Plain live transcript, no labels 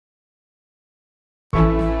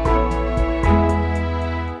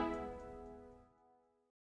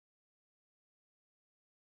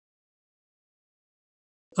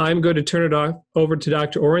I'm going to turn it over to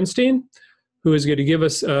Dr. Orenstein, who is going to give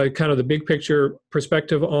us kind of the big picture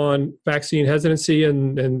perspective on vaccine hesitancy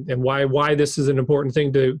and why this is an important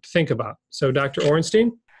thing to think about. So Dr.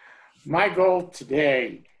 Orenstein? My goal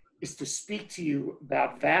today is to speak to you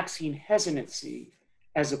about vaccine hesitancy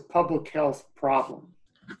as a public health problem.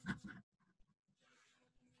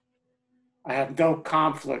 I have no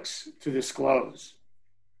conflicts to disclose.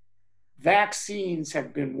 Vaccines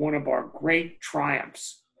have been one of our great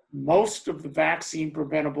triumphs. Most of the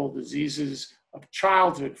vaccine-preventable diseases of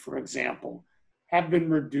childhood, for example, have been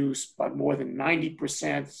reduced by more than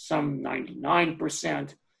 90%, some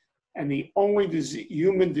 99%, and the only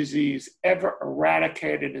human disease ever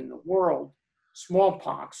eradicated in the world,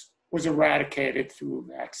 smallpox, was eradicated through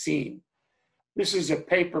a vaccine. This is a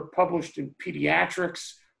paper published in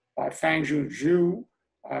Pediatrics by Fangzhou Zhu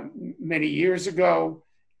many years ago,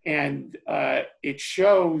 and it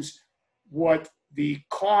shows what the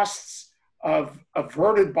costs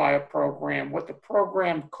averted by a program, what the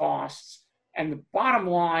program costs, and the bottom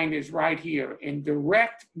line is right here. In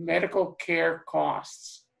direct medical care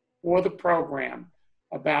costs for the program,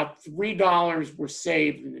 about $3 were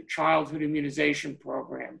saved in the childhood immunization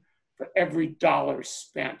program for every dollar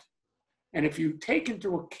spent. And if you take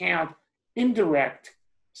into account indirect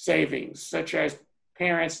savings, such as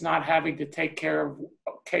parents not having to take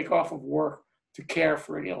off of work to care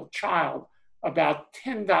for an ill child, about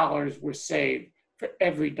 $10 were saved for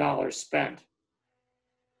every dollar spent.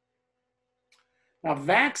 Now,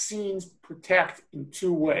 vaccines protect in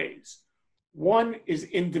two ways. One is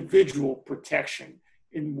individual protection,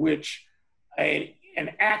 in which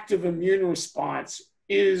an active immune response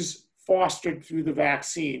is fostered through the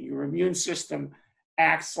vaccine. Your immune system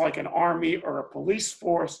acts like an army or a police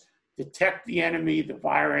force, detect the enemy, the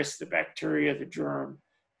virus, the bacteria, the germ,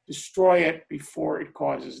 destroy it before it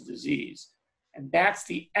causes disease. And that's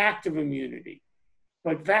the active immunity.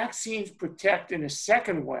 But vaccines protect in a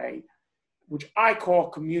second way, which I call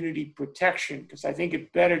community protection, because I think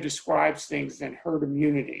it better describes things than herd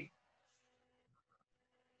immunity.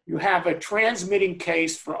 You have a transmitting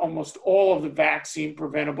case for almost all of the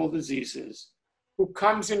vaccine-preventable diseases who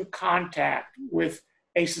comes in contact with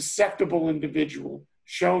a susceptible individual,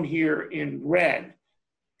 shown here in red,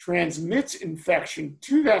 transmits infection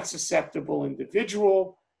to that susceptible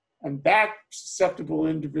individual, and that susceptible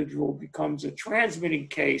individual becomes a transmitting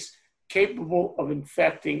case capable of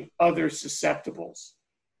infecting other susceptibles.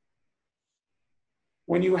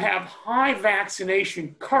 When you have high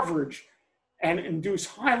vaccination coverage and induce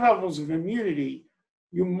high levels of immunity,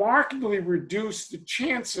 you markedly reduce the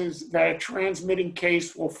chances that a transmitting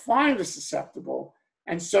case will find the susceptible,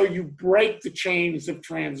 and so you break the chains of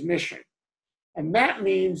transmission. And that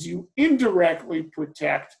means you indirectly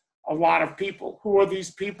protect a lot of people. Who are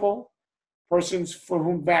these people? Persons for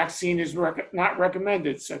whom vaccine is not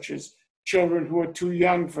recommended, such as children who are too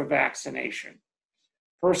young for vaccination.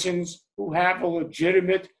 Persons who have a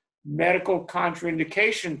legitimate medical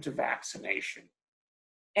contraindication to vaccination.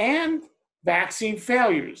 And vaccine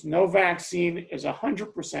failures. No vaccine is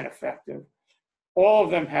 100% effective. All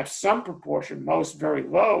of them have some proportion, most very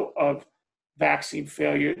low, of vaccine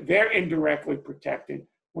failure. They're indirectly protected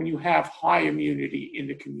when you have high immunity in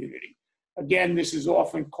the community. Again, this is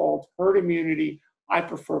often called herd immunity. I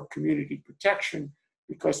prefer community protection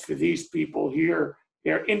because for these people here,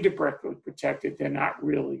 they're indirectly protected. They're not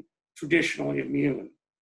really traditionally immune.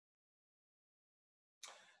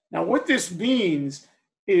 Now, what this means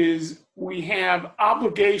is we have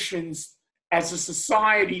obligations as a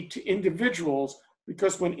society to individuals,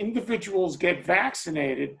 because when individuals get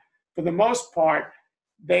vaccinated, for the most part,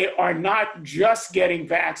 they are not just getting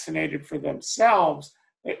vaccinated for themselves,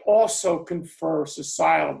 they also confer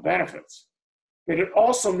societal benefits. But it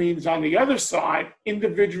also means, on the other side,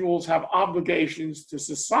 individuals have obligations to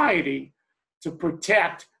society to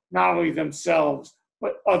protect not only themselves,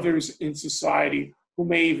 but others in society who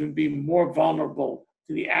may even be more vulnerable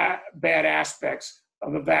to the bad aspects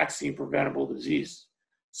of a vaccine-preventable disease.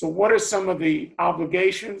 So what are some of the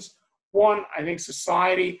obligations? One, I think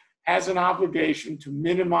society has an obligation to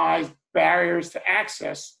minimize barriers to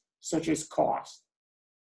access, such as cost.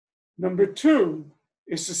 Number two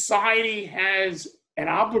is society has an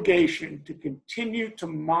obligation to continue to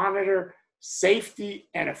monitor safety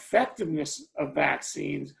and effectiveness of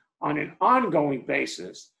vaccines on an ongoing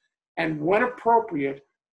basis, and when appropriate,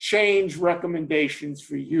 change recommendations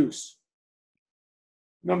for use.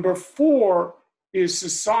 Number four is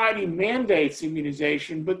society mandates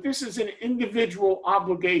immunization, but this is an individual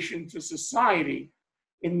obligation to society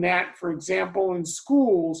in that, for example, in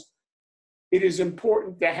schools, it is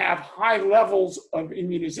important to have high levels of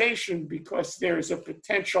immunization because there is a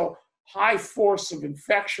potential high force of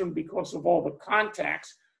infection because of all the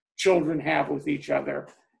contacts children have with each other.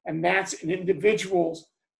 And that's an individual's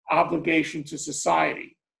obligation to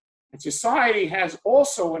society. And society has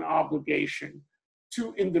also an obligation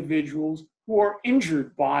to individuals who are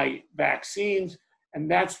injured by vaccines, and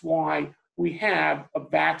that's why we have a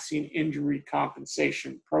vaccine injury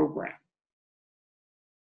compensation program.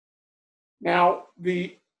 Now,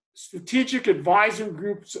 the Strategic Advisory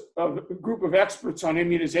Group of experts on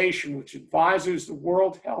immunization, which advises the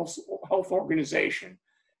World Health Organization,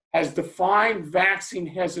 has defined vaccine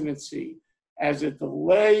hesitancy as a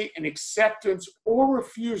delay in acceptance or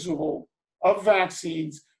refusal of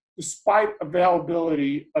vaccines despite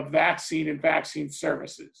availability of vaccine and vaccine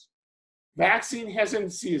services. Vaccine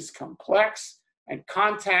hesitancy is complex and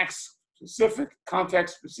context-specific.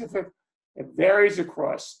 It varies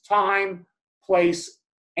across time, place,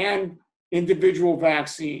 and individual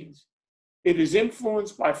vaccines. It is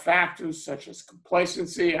influenced by factors such as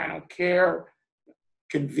complacency, I don't care,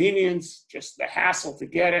 convenience, just the hassle to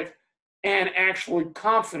get it, and actually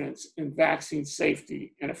confidence in vaccine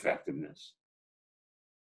safety and effectiveness.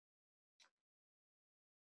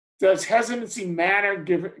 Does hesitancy matter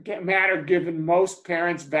given most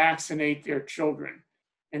parents vaccinate their children?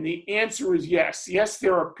 And the answer is yes. Yes,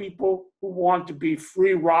 there are people who want to be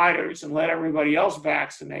free riders and let everybody else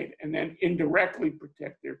vaccinate and then indirectly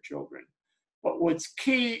protect their children. But what's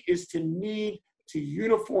key is to need to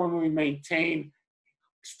uniformly maintain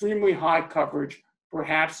extremely high coverage,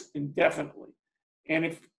 perhaps indefinitely. And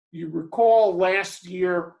if you recall last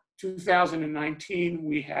year, 2019,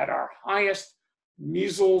 we had our highest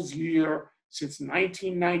measles year since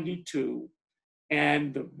 1992.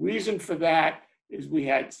 And the reason for that is we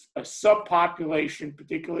had a subpopulation,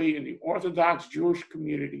 particularly in the Orthodox Jewish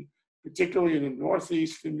community, particularly in the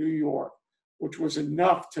Northeast of New York, which was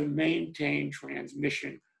enough to maintain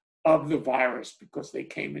transmission of the virus because they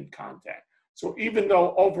came in contact. So even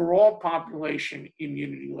though overall population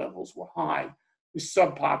immunity levels were high, the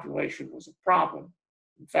subpopulation was a problem.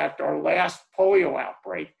 In fact, our last polio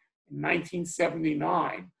outbreak in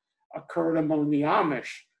 1979 occurred among the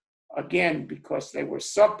Amish, again, because they were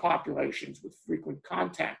subpopulations with frequent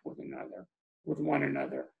contact with one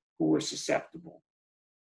another who were susceptible.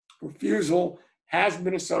 Refusal has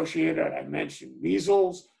been associated, I mentioned,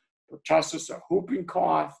 measles, pertussis or whooping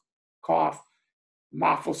cough,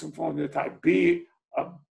 Mophus influenza type B, a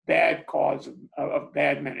bad cause of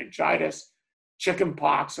bad meningitis,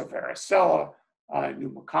 chickenpox or varicella,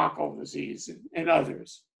 pneumococcal disease, and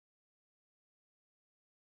others.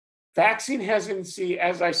 Vaccine hesitancy,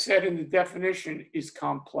 as I said in the definition, is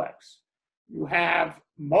complex. You have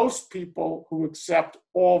most people who accept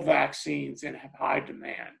all vaccines and have high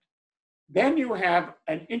demand. Then you have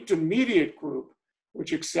an intermediate group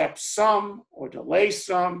which accepts some or delays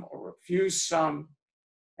some or refuse some.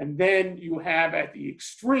 And then you have at the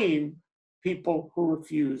extreme people who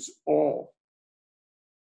refuse all.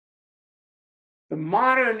 The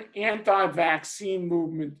modern anti-vaccine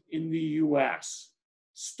movement in the US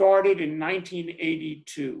started in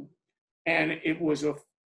 1982, and it was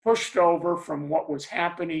pushed over from what was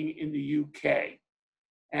happening in the UK.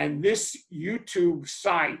 And this YouTube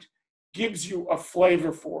site gives you a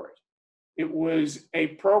flavor for it. It was a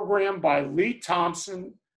program by Lee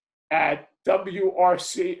Thompson at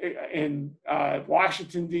WRC in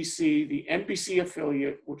Washington, D.C., the NBC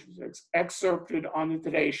affiliate, which was excerpted on the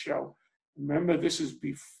Today Show. Remember, this is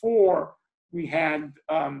before we had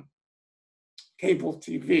cable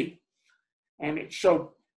TV. And it showed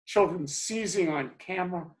children seizing on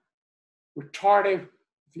camera, retarded,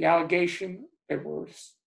 the allegation they were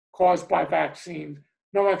caused by vaccines,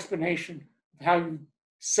 no explanation of how you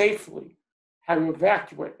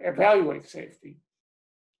evaluate safety.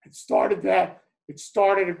 It started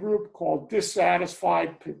a group called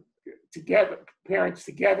Dissatisfied Parents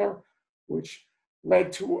Together, which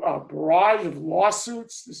led to a barrage of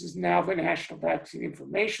lawsuits. This is now the National Vaccine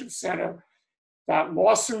Information Center. That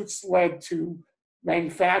lawsuits led to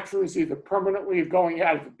manufacturers either permanently going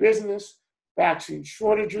out of the business, vaccine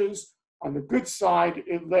shortages. On the good side,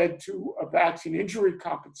 it led to a vaccine injury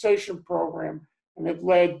compensation program, and it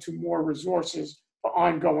led to more resources for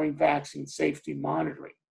ongoing vaccine safety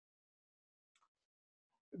monitoring.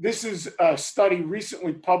 This is a study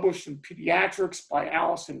recently published in Pediatrics by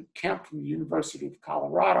Allison Kemp from the University of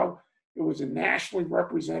Colorado. It was a nationally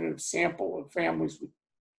representative sample of families with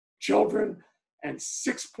children, and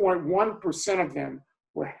 6.1% of them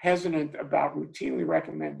were hesitant about routinely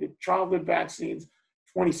recommended childhood vaccines,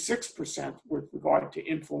 26% with regard to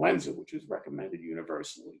influenza, which is recommended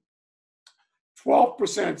universally.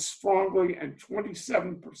 12% strongly and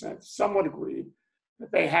 27% somewhat agreed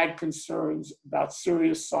that they had concerns about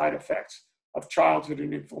serious side effects of childhood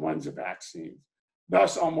and influenza vaccines.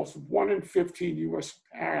 Thus, almost 1 in 15 US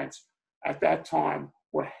parents at that time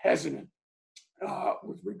were hesitant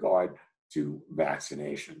with regard to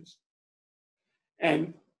vaccinations.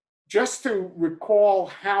 And just to recall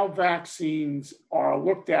how vaccines are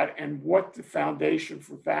looked at and what the foundation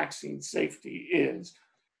for vaccine safety is,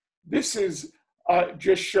 this is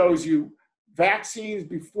just shows you vaccines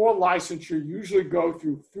before licensure usually go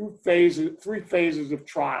through three phases of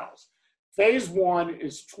trials. Phase 1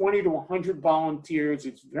 is 20 to 100 volunteers.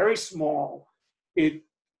 It's very small. It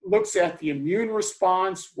looks at the immune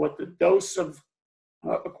response, what the dose of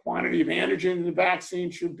a quantity of antigen in the vaccine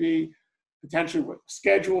should be, potentially what the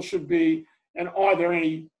schedule should be, and are there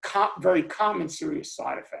any very common serious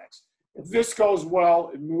side effects. If this goes well,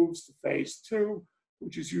 it moves to phase 2,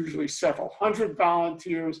 which is usually several hundred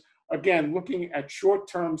volunteers, again, looking at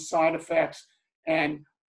short-term side effects and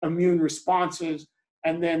immune responses.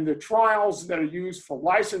 And then the trials that are used for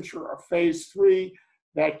licensure are phase 3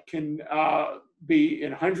 that can be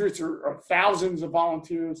in hundreds or thousands of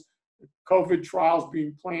volunteers. The COVID trials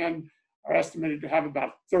being planned are estimated to have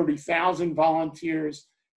about 30,000 volunteers,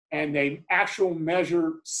 and they actually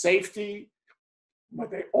measure safety, but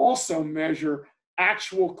they also measure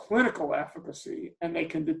actual clinical efficacy, and they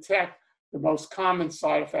can detect the most common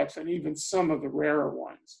side effects and even some of the rarer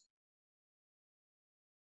ones.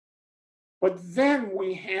 But then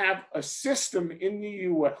we have a system in the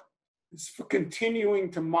US for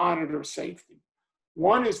continuing to monitor safety.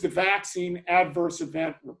 One is the Vaccine Adverse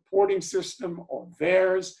Event Reporting System, or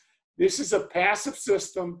VAERS. This is a passive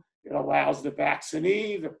system. It allows the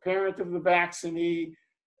vaccinee, the parent of the vaccinee,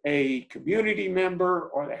 a community member,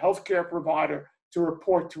 or the healthcare provider to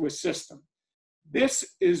report to a system.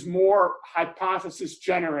 This is more hypothesis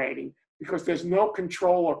generating because there's no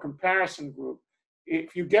control or comparison group.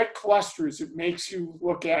 If you get clusters, it makes you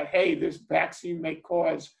look at, hey, this vaccine may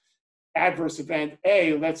cause adverse event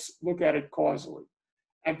A, let's look at it causally.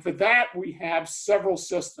 And for that, we have several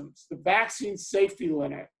systems. The Vaccine Safety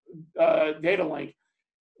Data Link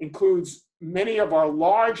includes many of our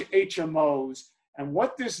large HMOs. And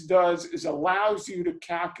what this does is allows you to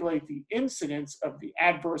calculate the incidence of the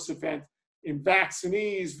adverse event in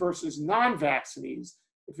vaccinees versus non-vaccinees.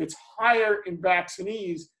 If it's higher in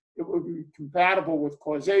vaccinees, it will be compatible with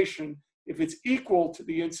causation. If it's equal to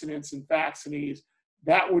the incidence in vaccinees,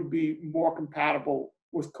 that would be more compatible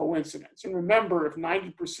with coincidence. And remember, if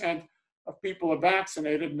 90% of people are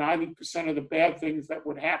vaccinated, 90% of the bad things that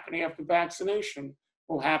would happen after vaccination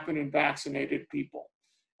will happen in vaccinated people.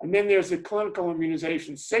 And then there's the Clinical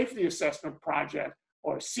Immunization Safety Assessment Project,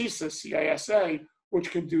 or CISA,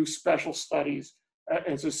 which can do special studies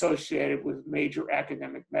as associated with major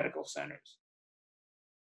academic medical centers.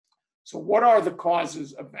 So what are the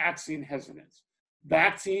causes of vaccine hesitance?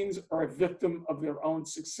 Vaccines are a victim of their own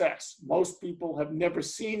success. Most people have never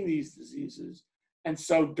seen these diseases and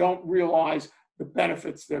so don't realize the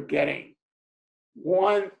benefits they're getting.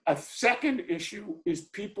 A second issue is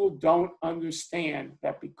people don't understand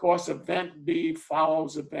that because event B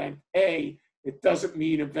follows event A, it doesn't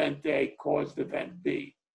mean event A caused event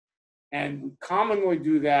B. And we commonly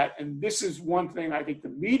do that, and this is one thing I think the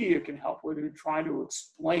media can help with in trying to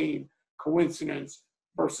explain coincidence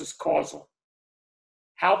versus causal.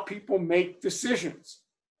 How people make decisions.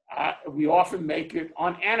 We often make it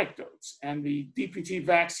on anecdotes, and the DPT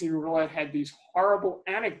vaccine roulette had these horrible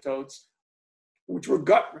anecdotes which were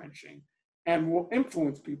gut-wrenching and will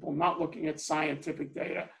influence people not looking at scientific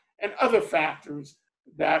data and other factors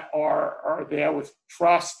that are there with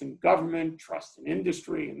trust in government, trust in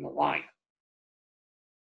industry, and the like.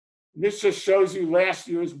 This just shows you last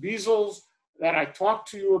year's measles that I talked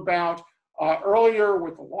to you about earlier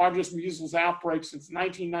with the largest measles outbreak since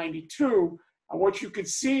 1992. And what you can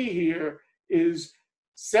see here is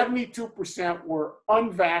 72% were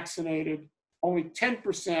unvaccinated, only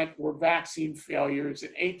 10% were vaccine failures,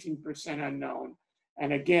 and 18% unknown.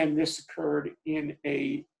 And again, this occurred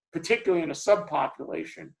particularly in a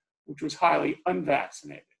subpopulation, which was highly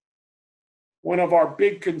unvaccinated. One of our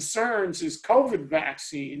big concerns is COVID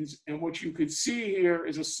vaccines, and what you could see here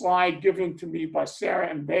is a slide given to me by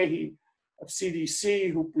Sarah Mbehi of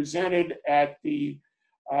CDC, who presented at the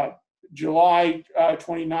July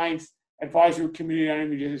 29th Advisory Committee on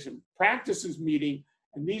Immunization Practices meeting.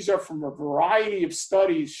 And these are from a variety of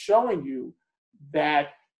studies showing you that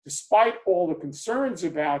despite all the concerns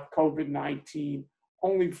about COVID-19,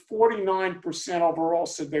 only 49% overall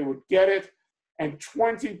said they would get it, and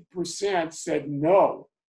 20% said no.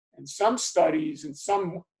 And some studies in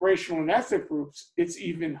some racial and ethnic groups, it's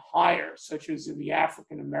even higher, such as in the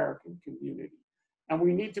African American community. And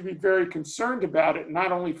we need to be very concerned about it,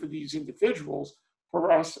 not only for these individuals,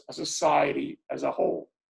 for us as a society as a whole.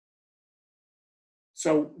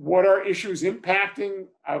 So what are issues impacting?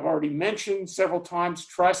 I've already mentioned several times,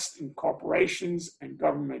 trust in corporations and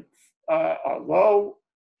government are low.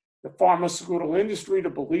 The pharmaceutical industry, the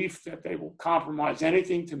belief that they will compromise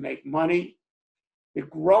anything to make money. The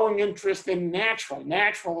growing interest in natural.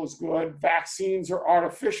 Natural is good. Vaccines are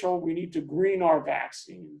artificial. We need to green our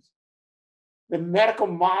vaccines. The medical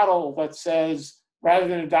model that says, rather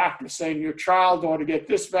than a doctor saying your child ought to get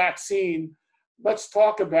this vaccine, let's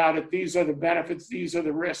talk about it. These are the benefits. These are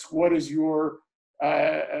the risks. What is your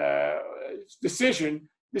decision?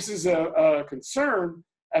 This is a concern,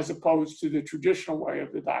 as opposed to the traditional way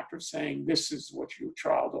of the doctor saying this is what your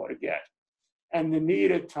child ought to get. And the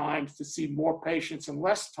need at times to see more patients and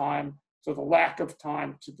less time, so the lack of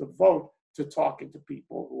time to devote to talking to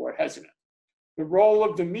people who are hesitant. The role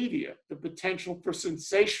of the media, the potential for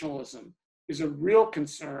sensationalism is a real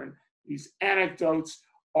concern. These anecdotes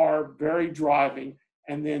are very driving,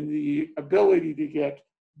 and then the ability to get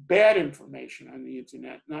bad information on the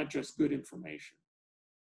internet, not just good information.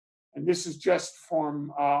 And this is just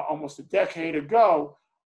from almost a decade ago.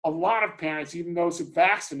 A lot of parents, even those who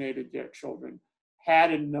vaccinated their children,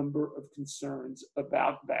 had a number of concerns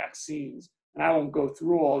about vaccines. And I won't go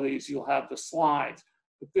through all these, you'll have the slides,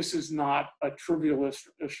 but this is not a trivial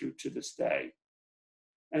issue to this day.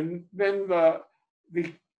 And then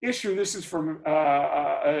the issue, this is from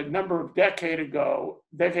a number of decades ago,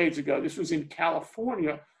 this was in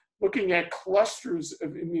California, looking at clusters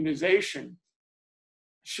of immunization,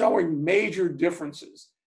 showing major differences.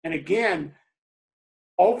 And again,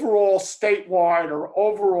 overall statewide or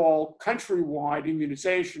overall countrywide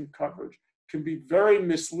immunization coverage can be very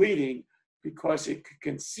misleading because it could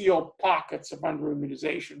conceal pockets of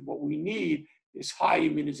under-immunization. What we need is high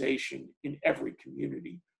immunization in every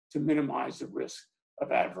community to minimize the risk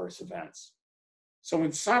of adverse events. So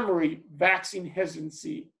in summary, vaccine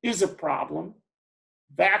hesitancy is a problem.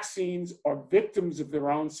 Vaccines are victims of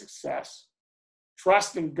their own success.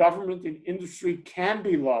 Trust in government and industry can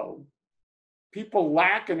be low. People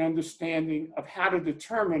lack an understanding of how to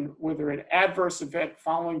determine whether an adverse event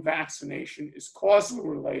following vaccination is causally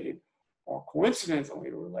related or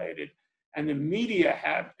coincidentally related, and the media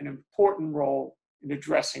have an important role in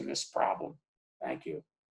addressing this problem. Thank you.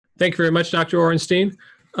 Thank you very much, Dr. Orenstein.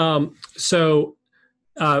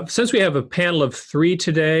 Since we have a panel of three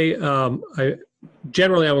today, we're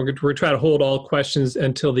going to try to hold all questions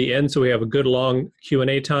until the end so we have a good long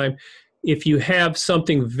Q&A time. If you have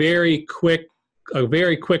something very quick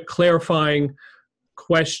clarifying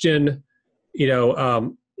question,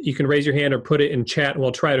 you can raise your hand or put it in chat and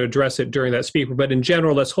we'll try to address it during that speaker. But in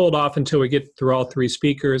general, let's hold off until we get through all three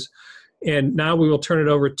speakers. And now we will turn it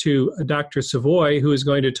over to Dr. Savoy, who is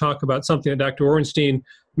going to talk about something that Dr. Orenstein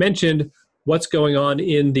mentioned, what's going on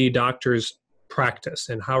in the doctor's practice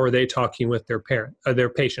and how are they talking with their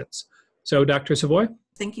patients. So Dr. Savoy?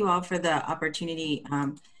 Thank you all for the opportunity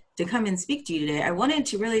to come and speak to you today. I wanted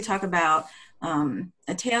to really talk about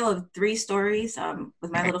a tale of three stories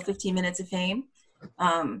with my little 15 minutes of fame.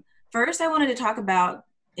 First, I wanted to talk about,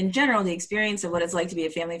 in general, the experience of what it's like to be a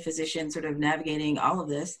family physician, sort of navigating all of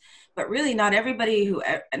this. But really, not everybody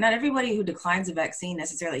who declines a vaccine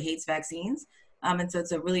necessarily hates vaccines. And so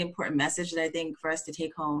it's a really important message that I think for us to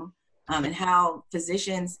take home. And how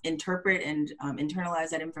physicians interpret and internalize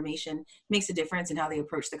that information makes a difference in how they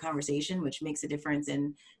approach the conversation, which makes a difference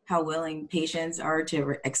in how willing patients are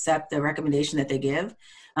to accept the recommendation that they give.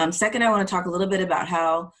 Second, I want to talk a little bit about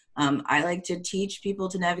how I like to teach people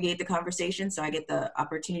to navigate the conversation. So I get the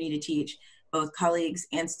opportunity to teach both colleagues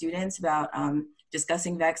and students about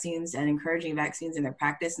discussing vaccines and encouraging vaccines in their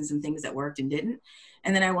practice and some things that worked and didn't.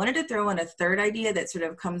 And then I wanted to throw in a third idea that sort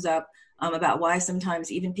of comes up about why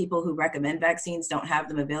sometimes even people who recommend vaccines don't have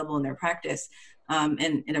them available in their practice,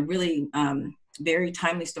 and a really very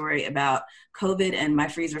timely story about COVID and my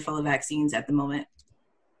freezer full of vaccines at the moment.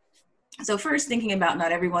 So first, thinking about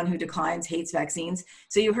not everyone who declines hates vaccines.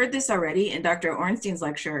 So you heard this already in Dr. Orenstein's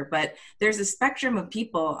lecture, but there's a spectrum of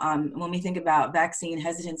people when we think about vaccine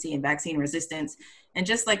hesitancy and vaccine resistance. And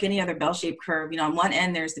just like any other bell-shaped curve, on one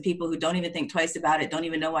end, there's the people who don't even think twice about it, don't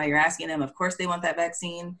even know why you're asking them. Of course they want that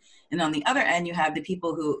vaccine. And on the other end, you have the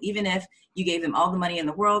people who, even if you gave them all the money in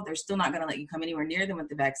the world, they're still not going to let you come anywhere near them with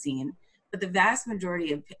the vaccine. But the vast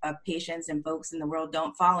majority of patients and folks in the world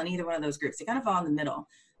don't fall in either one of those groups. They kind of fall in the middle.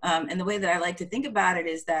 And the way that I like to think about it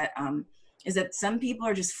is that is that some people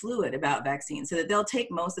are just fluid about vaccines, so that they'll take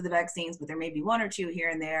most of the vaccines, but there may be one or two here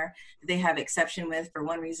and there that they have exception with for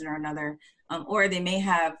one reason or another. Or they may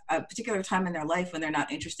have a particular time in their life when they're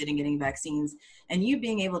not interested in getting vaccines. And you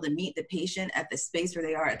being able to meet the patient at the space where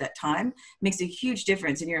they are at that time makes a huge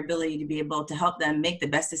difference in your ability to be able to help them make the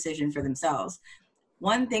best decision for themselves.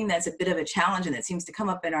 One thing that's a bit of a challenge and that seems to come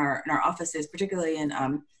up in our offices, particularly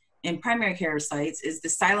in primary care sites, is the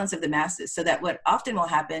silence of the masses. So that what often will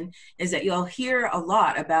happen is that you'll hear a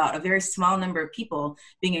lot about a very small number of people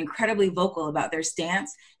being incredibly vocal about their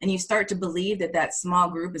stance, and you start to believe that that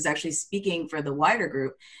small group is actually speaking for the wider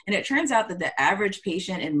group. And it turns out that the average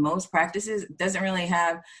patient in most practices doesn't really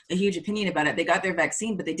have a huge opinion about it. They got their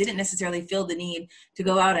vaccine, but they didn't necessarily feel the need to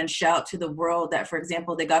go out and shout to the world that, for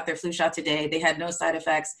example, they got their flu shot today, they had no side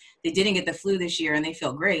effects, they didn't get the flu this year, and they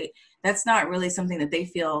feel great. That's not really something that they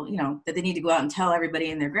feel, that they need to go out and tell everybody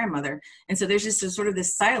and their grandmother. And so there's just a sort of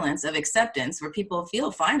this silence of acceptance where people feel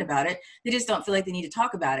fine about it. They just don't feel like they need to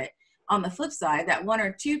talk about it. On the flip side, that one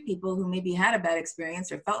or two people who maybe had a bad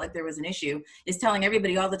experience or felt like there was an issue is telling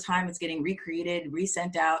everybody all the time it's getting recreated,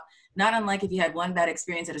 resent out. Not unlike if you had one bad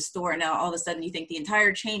experience at a store and now all of a sudden you think the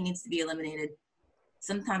entire chain needs to be eliminated.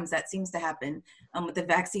 Sometimes that seems to happen with the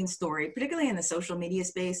vaccine story, particularly in the social media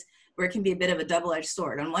space, where it can be a bit of a double-edged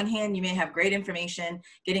sword. On one hand, you may have great information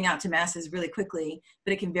getting out to masses really quickly,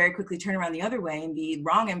 but it can very quickly turn around the other way and be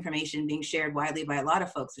wrong information being shared widely by a lot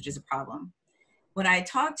of folks, which is a problem. When I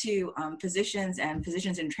talk to physicians and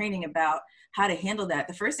physicians in training about how to handle that,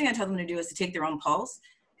 the first thing I tell them to do is to take their own pulse,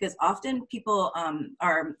 because often people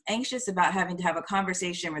are anxious about having to have a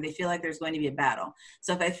conversation where they feel like there's going to be a battle.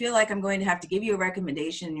 So if I feel like I'm going to have to give you a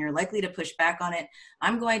recommendation and you're likely to push back on it,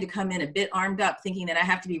 I'm going to come in a bit armed up thinking that I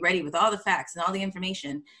have to be ready with all the facts and all the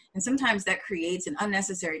information. And sometimes that creates an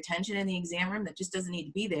unnecessary tension in the exam room that just doesn't need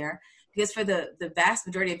to be there. Because for the vast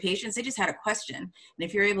majority of patients, they just had a question. And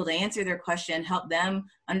if you're able to answer their question, help them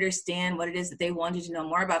understand what it is that they wanted to know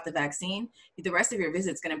more about the vaccine, the rest of your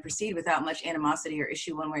visit is going to proceed without much animosity or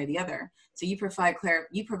issue one way or the other. So you provide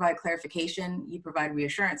clarification, you provide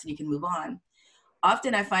reassurance, and you can move on.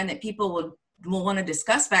 Often I find that people will want to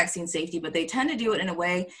discuss vaccine safety, but they tend to do it in a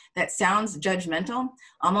way that sounds judgmental,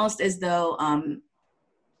 almost as though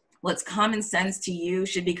what's common sense to you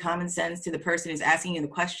should be common sense to the person who's asking you the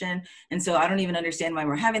question. And so I don't even understand why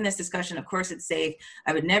we're having this discussion. Of course it's safe.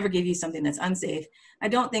 I would never give you something that's unsafe. I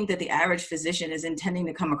don't think that the average physician is intending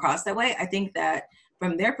to come across that way. I think that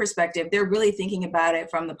from their perspective, they're really thinking about it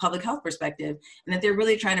from the public health perspective, and that they're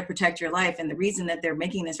really trying to protect your life. And the reason that they're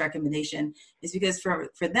making this recommendation is because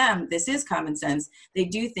for them, this is common sense. They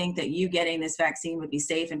do think that you getting this vaccine would be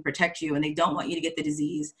safe and protect you, and they don't want you to get the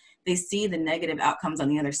disease. They see the negative outcomes on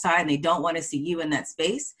the other side, and they don't want to see you in that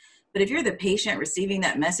space. But if you're the patient receiving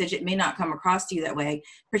that message, it may not come across to you that way,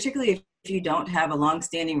 particularly if you don't have a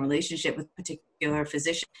long-standing relationship with a particular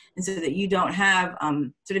physician, and so that you don't have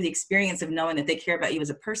sort of the experience of knowing that they care about you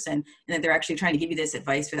as a person and that they're actually trying to give you this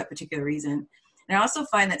advice for that particular reason. And I also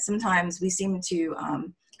find that sometimes we seem to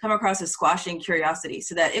come across as squashing curiosity,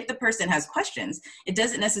 so that if the person has questions, it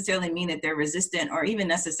doesn't necessarily mean that they're resistant or even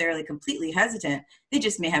necessarily completely hesitant. They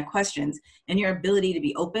just may have questions, and your ability to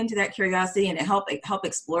be open to that curiosity and to help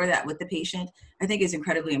explore that with the patient, I think is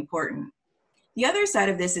incredibly important. The other side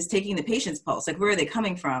of this is taking the patient's pulse, like where are they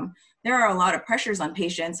coming from? There are a lot of pressures on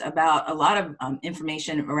patients about a lot of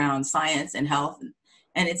information around science and health.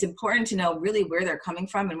 And it's important to know really where they're coming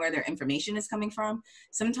from and where their information is coming from.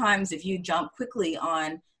 Sometimes if you jump quickly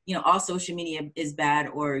on, all social media is bad,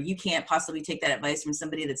 or you can't possibly take that advice from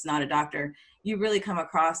somebody that's not a doctor, you really come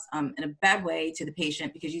across in a bad way to the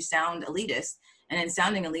patient because you sound elitist. And in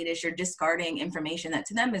sounding elitist, you're discarding information that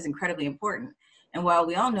to them is incredibly important. And while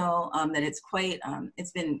we all know that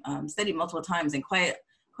it's been studied multiple times and quite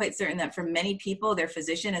certain that for many people, their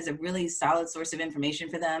physician is a really solid source of information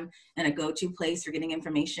for them and a go-to place for getting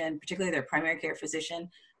information, particularly their primary care physician.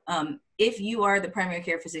 If you are the primary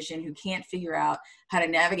care physician who can't figure out how to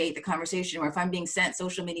navigate the conversation, or if I'm being sent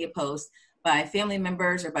social media posts by family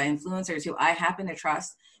members or by influencers who I happen to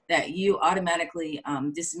trust, that you automatically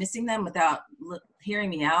dismissing them without hearing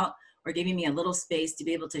me out or giving me a little space to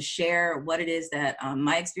be able to share what it is that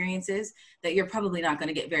my experience is, that you're probably not going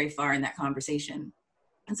to get very far in that conversation.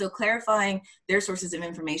 And so clarifying their sources of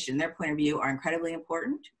information, their point of view are incredibly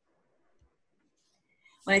important.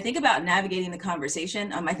 When I think about navigating the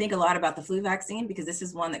conversation, I think a lot about the flu vaccine, because this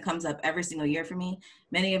is one that comes up every single year for me.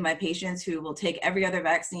 Many of my patients who will take every other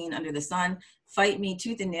vaccine under the sun fight me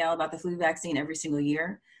tooth and nail about the flu vaccine every single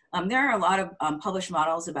year. There are a lot of published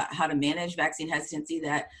models about how to manage vaccine hesitancy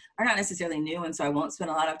that are not necessarily new, and so I won't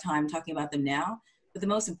spend a lot of time talking about them now. But the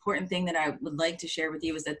most important thing that I would like to share with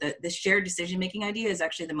you is that the shared decision-making idea is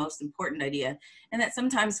actually the most important idea. And that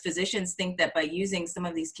sometimes physicians think that by using some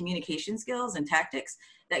of these communication skills and tactics,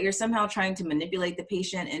 that you're somehow trying to manipulate the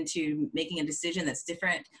patient into making a decision that's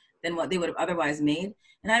different than what they would have otherwise made.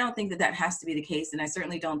 And I don't think that that has to be the case. And I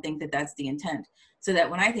certainly don't think that that's the intent. So that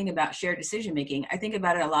when I think about shared decision-making, I think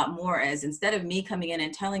about it a lot more as, instead of me coming in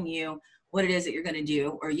and telling you what it is that you're going to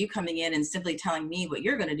do, or you coming in and simply telling me what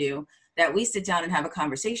you're going to do, that we sit down and have a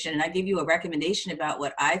conversation, and I give you a recommendation about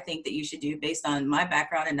what I think that you should do based on my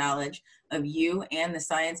background and knowledge of you and the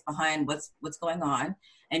science behind what's going on.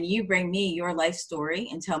 And you bring me your life story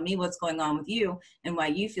and tell me what's going on with you and why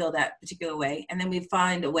you feel that particular way. And then we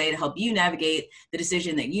find a way to help you navigate the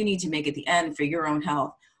decision that you need to make at the end for your own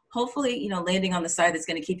health. Hopefully, you know, landing on the side that's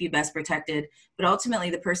going to keep you best protected, but ultimately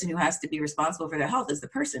the person who has to be responsible for their health is the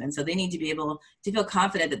person. And so they need to be able to feel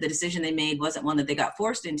confident that the decision they made wasn't one that they got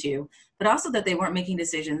forced into, but also that they weren't making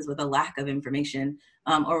decisions with a lack of information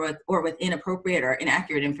or with inappropriate or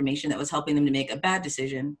inaccurate information that was helping them to make a bad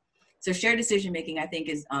decision. So shared decision-making, I think,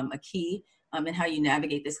 is a key in how you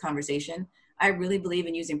navigate this conversation. I really believe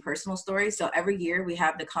in using personal stories. So every year we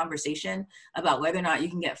have the conversation about whether or not you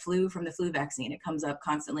can get flu from the flu vaccine. It comes up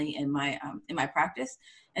constantly in my practice.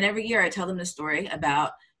 And every year I tell them the story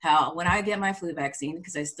about how when I get my flu vaccine,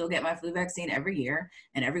 because I still get my flu vaccine every year,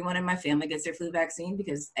 and everyone in my family gets their flu vaccine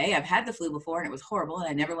because I've had the flu before and it was horrible and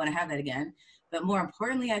I never want to have that again. But more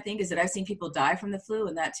importantly, I think, is that I've seen people die from the flu,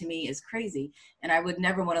 and that to me is crazy. And I would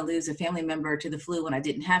never want to lose a family member to the flu when I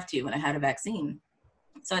didn't have to, when I had a vaccine.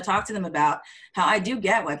 So I talked to them about how I do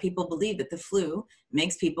get why people believe that the flu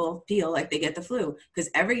makes people feel like they get the flu. Because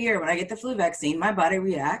every year when I get the flu vaccine, my body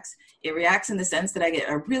reacts. It reacts in the sense that I get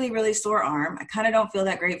a really, really sore arm. I kind of don't feel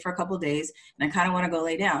that great for a couple of days, and I kind of want to go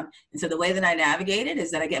lay down. And so the way that I navigate it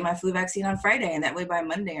is that I get my flu vaccine on Friday, and that way by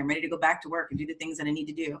Monday I'm ready to go back to work and do the things that I need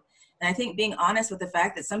to do. And I think being honest with the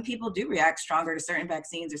fact that some people do react stronger to certain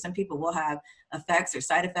vaccines, or some people will have effects or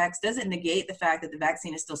side effects, doesn't negate the fact that the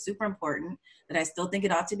vaccine is still super important, that I still think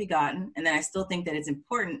it ought to be gotten, and that I still think that it's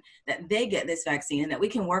important that they get this vaccine and that we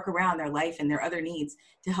can work around their life and their other needs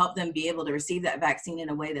to help them be able to receive that vaccine in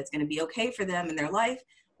a way that's going to be okay for them in their life,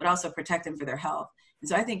 but also protect them for their health. And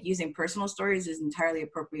so I think using personal stories is entirely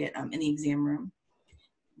appropriate in the exam room.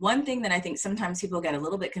 One thing that I think sometimes people get a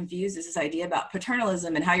little bit confused is this idea about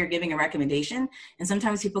paternalism and how you're giving a recommendation. And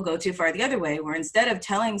sometimes people go too far the other way, where instead of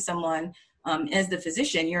telling someone as the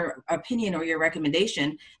physician your opinion or your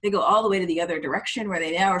recommendation, they go all the way to the other direction, where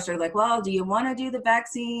they now are sort of like, well, do you want to do the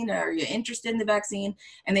vaccine, or are you interested in the vaccine?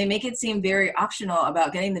 And they make it seem very optional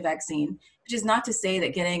about getting the vaccine, which is not to say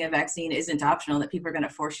that getting a vaccine isn't optional, that people are going to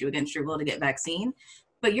force you against your will to get vaccine.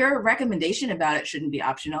 But your recommendation about it shouldn't be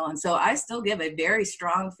optional. And so I still give a very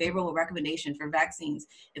strong, favorable recommendation for vaccines.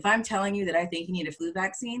 If I'm telling you that I think you need a flu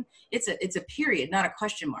vaccine, it's a period, not a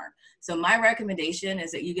question mark. So my recommendation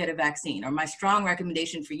is that you get a vaccine, or my strong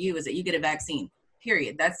recommendation for you is that you get a vaccine,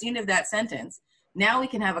 period. That's the end of that sentence. Now we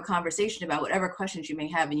can have a conversation about whatever questions you may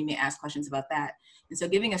have, and you may ask questions about that. And so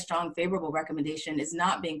giving a strong, favorable recommendation is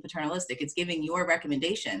not being paternalistic. It's giving your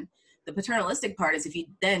recommendation. The paternalistic part is if you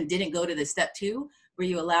then didn't go to the step 2, where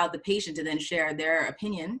you allowed the patient to then share their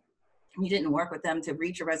opinion, and you didn't work with them to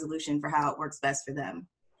reach a resolution for how it works best for them.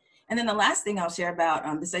 And then the last thing I'll share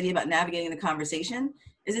about this idea about navigating the conversation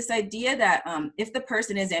is this idea that if the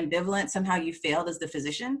person is ambivalent, somehow you failed as the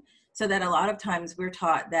physician. So that a lot of times we're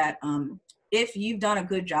taught that if you've done a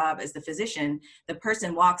good job as the physician, the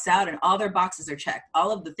person walks out and all their boxes are checked.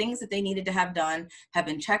 All of the things that they needed to have done have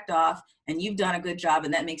been checked off, and you've done a good job,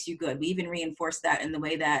 and that makes you good. We even reinforce that in the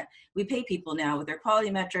way that we pay people now with their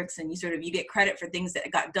quality metrics, and you get credit for things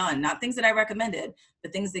that got done, not things that I recommended,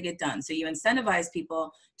 but things that get done. So you incentivize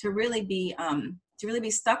people to really be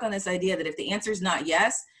stuck on this idea that if the answer is not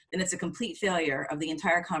yes, then it's a complete failure of the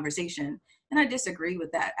entire conversation. And I disagree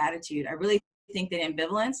with that attitude. I really think that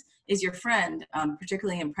ambivalence is your friend,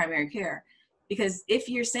 particularly in primary care. Because if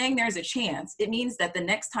you're saying there's a chance, it means that the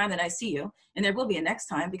next time that I see you, and there will be a next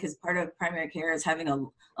time, because part of primary care is having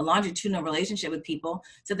a longitudinal relationship with people.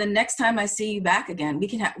 So the next time I see you back again, we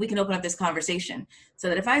can open up this conversation. So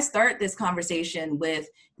that if I start this conversation with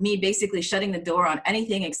me basically shutting the door on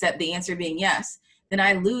anything except the answer being yes, then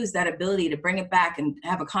I lose that ability to bring it back and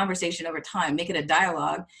have a conversation over time, make it a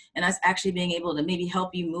dialogue, and us actually being able to maybe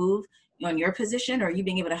help you move on your position, or you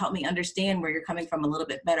being able to help me understand where you're coming from a little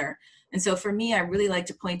bit better. And so for me, I really like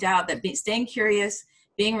to point out that staying curious,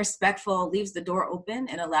 being respectful leaves the door open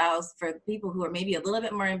and allows for people who are maybe a little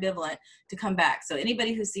bit more ambivalent to come back. So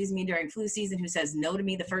anybody who sees me during flu season who says no to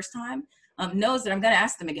me the first time knows that I'm going to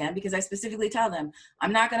ask them again, because I specifically tell them,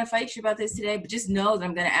 I'm not going to fight you about this today, but just know that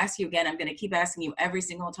I'm going to ask you again. I'm going to keep asking you every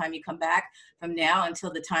single time you come back from now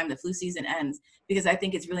until the time the flu season ends, because I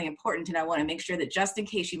think it's really important, and I want to make sure that just in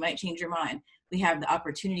case you might change your mind, we have the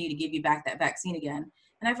opportunity to give you back that vaccine again.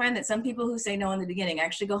 And I find that some people who say no in the beginning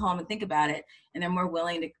actually go home and think about it, and they're more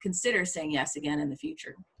willing to consider saying yes again in the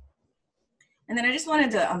future. And then I just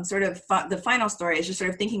wanted to the final story is just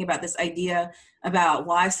sort of thinking about this idea about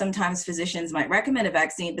why sometimes physicians might recommend a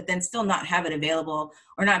vaccine, but then still not have it available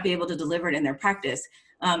or not be able to deliver it in their practice.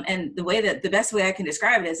 And the best way I can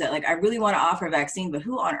describe it is that, like, I really want to offer a vaccine, but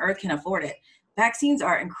who on earth can afford it? Vaccines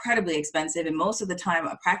are incredibly expensive, and most of the time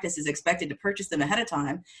a practice is expected to purchase them ahead of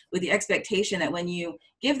time with the expectation that when you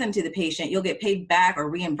give them to the patient, you'll get paid back or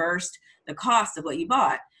reimbursed the cost of what you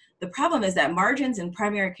bought. The problem is that margins in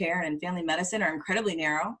primary care and family medicine are incredibly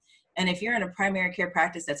narrow. And if you're in a primary care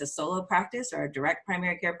practice that's a solo practice or a direct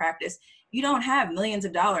primary care practice, you don't have millions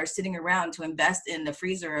of dollars sitting around to invest in a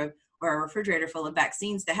freezer or a refrigerator full of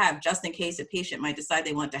vaccines to have just in case a patient might decide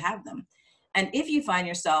they want to have them. And if you find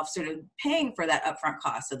yourself sort of paying for that upfront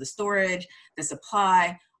cost, so the storage, the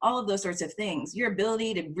supply, all of those sorts of things, your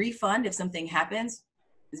ability to refund if something happens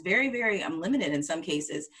is very, very limited in some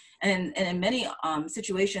cases. And in many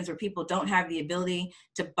situations where people don't have the ability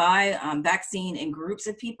to buy vaccine in groups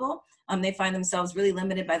of people, they find themselves really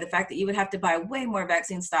limited by the fact that you would have to buy way more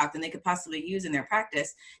vaccine stock than they could possibly use in their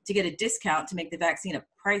practice to get a discount to make the vaccine a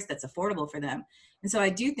price that's affordable for them. And so I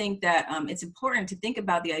do think that it's important to think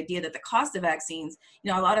about the idea that the cost of vaccines,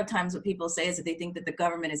 a lot of times what people say is that they think that the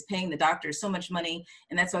government is paying the doctors so much money,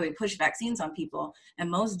 and that's why we push vaccines on people. And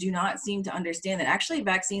most do not seem to understand that actually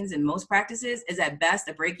vaccines in most practices is at best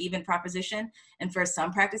a break-even proposition. And for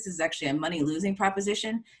some practices, actually a money-losing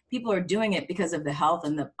proposition. People are doing it because of the health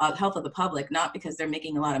and the health of the public, not because they're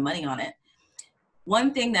making a lot of money on it.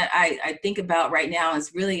 One thing that I think about right now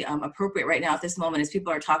is really appropriate right now at this moment is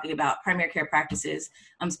people are talking about primary care practices.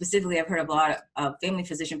 Specifically, I've heard of a lot of family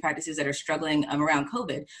physician practices that are struggling around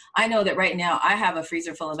COVID. I know that right now I have a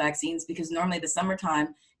freezer full of vaccines because normally the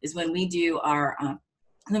summertime is when we do our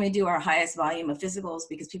highest volume of physicals,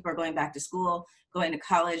 because people are going back to school, going to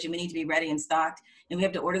college, and we need to be ready and stocked, and we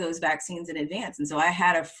have to order those vaccines in advance. And so I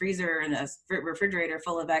had a freezer and a refrigerator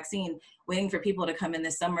full of vaccine waiting for people to come in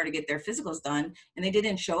this summer to get their physicals done, and they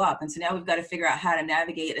didn't show up. And so now we've got to figure out how to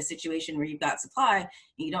navigate a situation where you've got supply and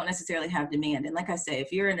you don't necessarily have demand. And like I say,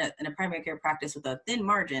 if you're in a primary care practice with a thin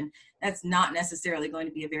margin, that's not necessarily going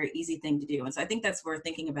to be a very easy thing to do. And so I think that's worth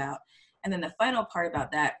thinking about. And then the final part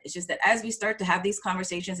about that is just that as we start to have these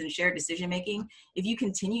conversations and shared decision-making, if you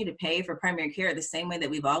continue to pay for primary care the same way that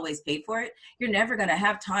we've always paid for it, you're never going to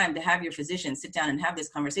have time to have your physician sit down and have this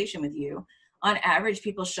conversation with you. On average,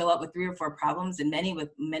 people show up with 3 or 4 problems, and many with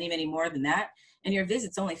many, many more than that. And your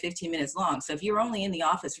visit's only 15 minutes long. So if you're only in the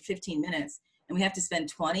office for 15 minutes and we have to spend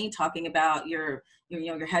 20 talking about your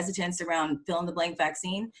hesitance around fill-in-the-blank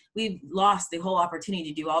vaccine, we've lost the whole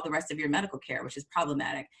opportunity to do all the rest of your medical care, which is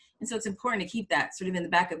problematic. And so it's important to keep that sort of in the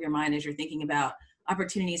back of your mind as you're thinking about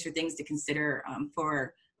opportunities for things to consider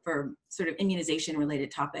for sort of immunization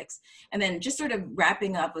related topics. And then just sort of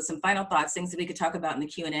wrapping up with some final thoughts, things that we could talk about in the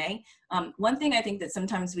Q&A. One thing I think that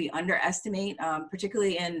sometimes we underestimate,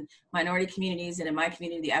 particularly in minority communities and in my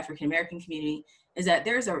community, the African-American community, is that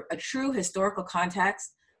there's a true historical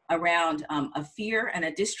context around a fear and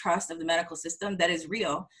a distrust of the medical system that is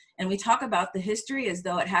real. And we talk about the history as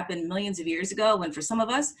though it happened millions of years ago, when for some of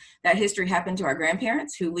us, that history happened to our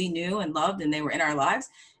grandparents who we knew and loved and they were in our lives.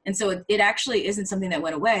 And so it actually isn't something that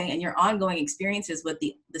went away, and your ongoing experiences with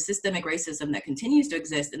the systemic racism that continues to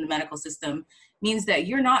exist in the medical system means that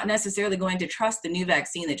you're not necessarily going to trust the new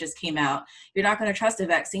vaccine that just came out. You're not going to trust a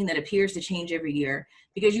vaccine that appears to change every year,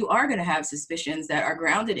 because you are going to have suspicions that are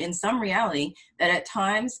grounded in some reality that at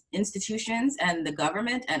times institutions and the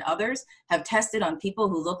government and others have tested on people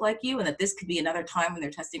who look like you, and that this could be another time when they're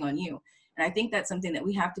testing on you. And I think that's something that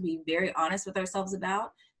we have to be very honest with ourselves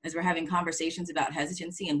about as we're having conversations about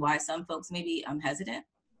hesitancy and why some folks may be hesitant.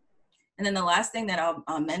 And then the last thing that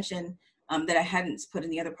I'll mention that I hadn't put in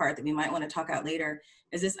the other part that we might want to talk out later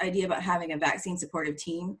is this idea about having a vaccine supportive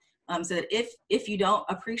team. So that if you don't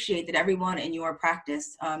appreciate that everyone in your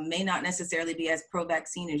practice may not necessarily be as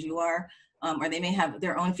pro-vaccine as you are, or they may have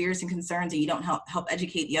their own fears and concerns, and you don't help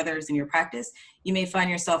educate the others in your practice, you may find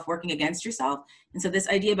yourself working against yourself. And so this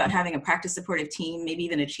idea about having a practice supportive team, maybe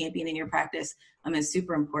even a champion in your practice, is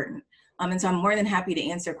super important. And so I'm more than happy to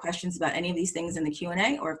answer questions about any of these things in the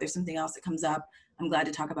Q&A, or if there's something else that comes up, I'm glad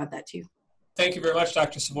to talk about that too. Thank you very much,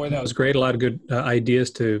 Dr. Savoy. That was great. A lot of good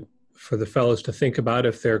ideas for the fellows to think about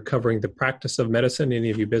if they're covering the practice of medicine, any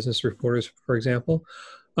of you business reporters, for example.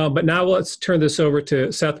 But now let's turn this over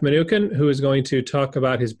to Seth Mnookin, who is going to talk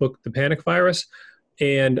about his book, The Panic Virus,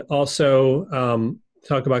 and also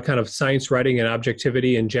talk about kind of science writing and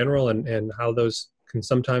objectivity in general and how those can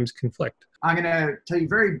sometimes conflict. I'm going to tell you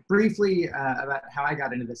very briefly about how I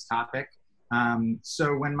got into this topic.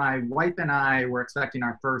 So when my wife and I were expecting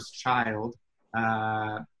our first child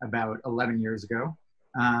about 11 years ago,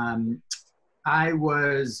 I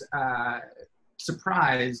was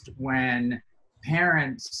surprised when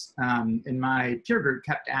parents in my peer group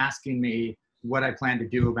kept asking me what I planned to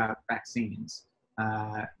do about vaccines.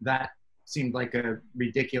 That seemed like a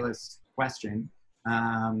ridiculous question.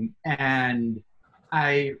 And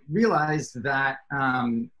I realized that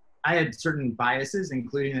I had certain biases,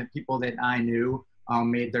 including that people that I knew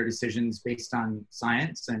made their decisions based on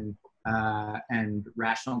science and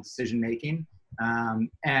rational decision making.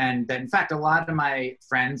 And that in fact, a lot of my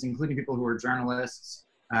friends, including people who were journalists,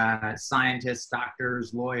 scientists,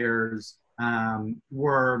 doctors, lawyers,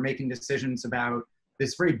 were making decisions about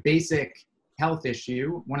this very basic health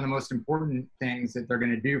issue, one of the most important things that they're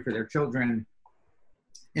going to do for their children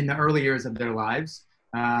in the early years of their lives,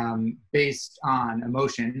 based on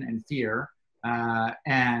emotion and fear.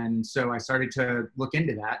 And so I started to look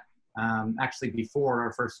into that actually before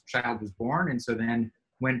our first child was born. And so then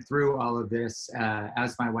went through all of this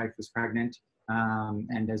as my wife was pregnant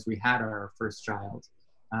and as we had our first child.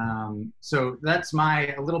 So that's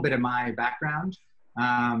a little bit of my background.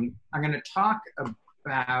 I'm going to talk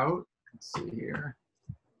about, let's see here.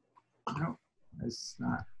 No, it's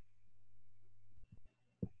not.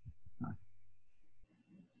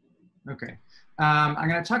 Okay. I'm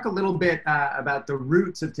going to talk a little bit about the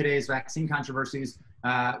roots of today's vaccine controversies.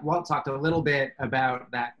 Walt talked a little bit about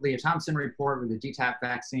that Leah Thompson report with the DTaP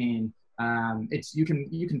vaccine. You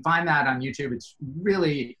can find that on YouTube. It's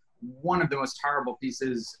really one of the most horrible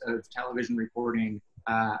pieces of television reporting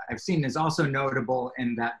I've seen. Is also notable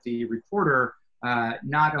in that the reporter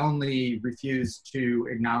not only refused to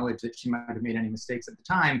acknowledge that she might have made any mistakes at the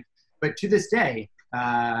time, but to this day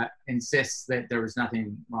insists that there was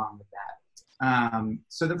nothing wrong with that.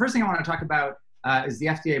 So the first thing I want to talk about is the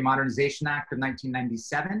FDA Modernization Act of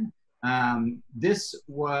 1997. This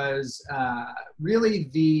was really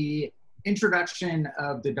the introduction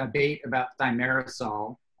of the debate about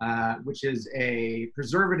thimerosal, which is a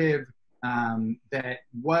preservative that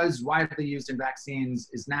was widely used in vaccines,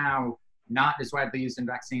 is now not as widely used in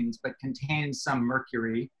vaccines, but contains some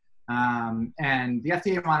mercury. And the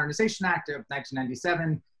FDA Modernization Act of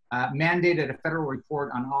 1997 mandated a federal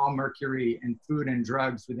report on all mercury in food and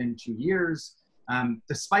drugs within 2 years.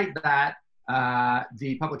 Despite that,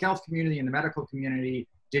 the public health community and the medical community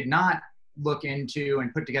did not look into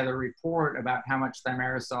and put together a report about how much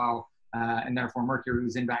thimerosal and therefore mercury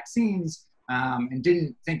was in vaccines, and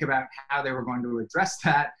didn't think about how they were going to address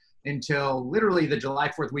that until literally the July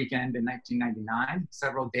 4th weekend in 1999,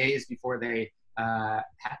 several days before they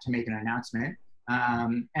had to make an announcement.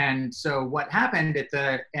 And so what happened at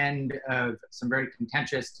the end of some very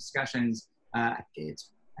contentious discussions, I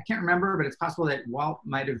can't remember, but it's possible that Walt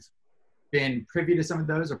might have been privy to some of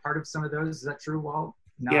those or part of some of those. Is that true, Walt?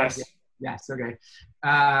 No, yes. Yes, okay.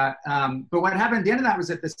 But what happened at the end of that was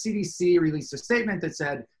that the CDC released a statement that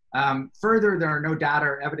said, further, there are no data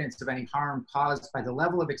or evidence of any harm caused by the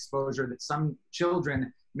level of exposure that some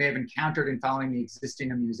children may have encountered in following the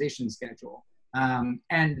existing immunization schedule.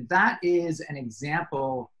 And that is an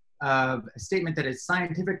example of a statement that is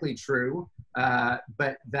scientifically true,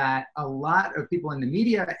 but that a lot of people in the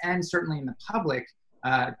media and certainly in the public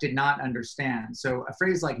did not understand. So a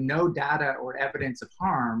phrase like no data or evidence of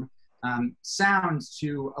harm sounds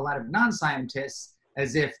to a lot of non-scientists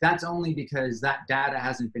as if that's only because that data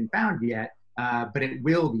hasn't been found yet, but it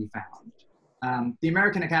will be found. The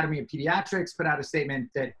American Academy of Pediatrics put out a statement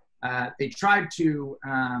that they tried to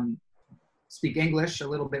speak English a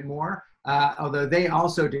little bit more, although they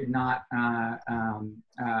also did not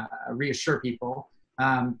reassure people.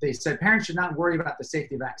 They said parents should not worry about the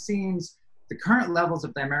safety of vaccines. The current levels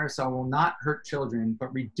of thimerosal will not hurt children,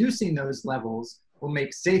 but reducing those levels will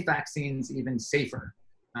make safe vaccines even safer.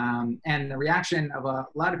 And the reaction of a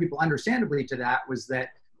lot of people, understandably, to that was that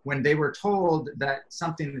when they were told that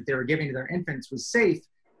something that they were giving to their infants was safe,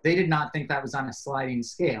 they did not think that was on a sliding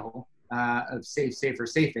scale of safe, safer,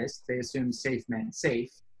 safest. They assumed safe meant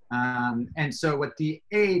safe. And so what the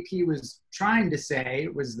AAP was trying to say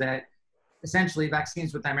was that essentially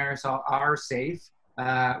vaccines with thimerosal are safe.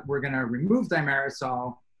 We're going to remove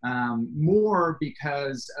thimerosal more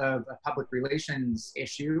because of a public relations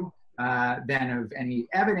issue than of any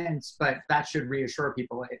evidence, but that should reassure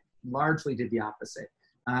people. It largely did the opposite.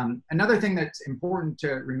 Another thing that's important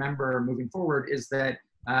to remember moving forward is that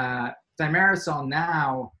thimerosal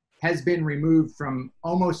now has been removed from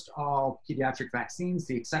almost all pediatric vaccines.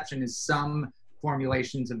 The exception is some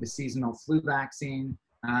formulations of the seasonal flu vaccine.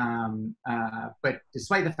 But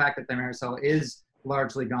despite the fact that thimerosal is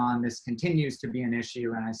largely gone, this continues to be an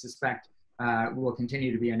issue, and I suspect will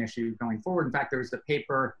continue to be an issue going forward. In fact, there was a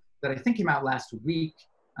paper that I think came out last week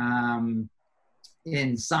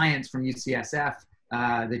in Science from UCSF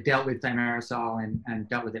that dealt with thimerosal and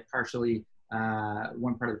dealt with it partially.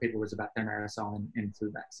 One part of the paper was about thimerosal in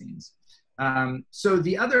flu vaccines. So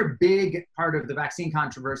the other big part of the vaccine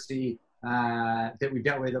controversy that we've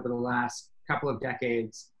dealt with over the last couple of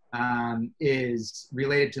decades is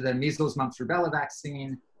related to the measles, mumps, rubella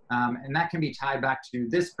vaccine. And that can be tied back to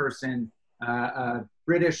this person, a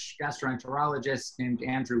British gastroenterologist named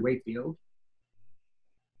Andrew Wakefield.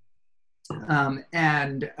 In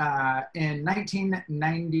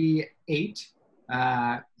 1998,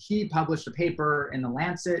 he published a paper in The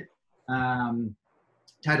Lancet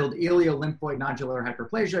titled Elio-lymphoid nodular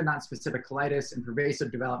hyperplasia, nonspecific colitis, and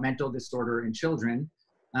pervasive developmental disorder in children.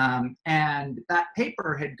 And that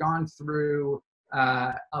paper had gone through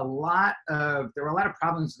there were a lot of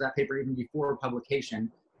problems with that paper even before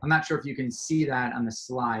publication. I'm not sure if you can see that on the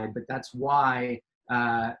slide, but that's why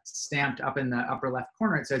stamped up in the upper left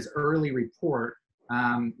corner, it says early report,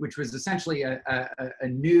 which was essentially a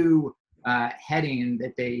new heading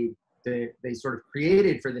that they sort of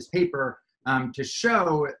created for this paper to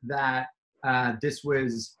show that this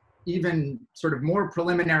was even sort of more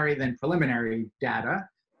preliminary than preliminary data.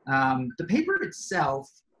 The paper itself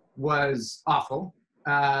was awful,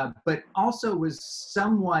 but also was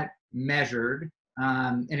somewhat measured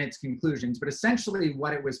in its conclusions. But essentially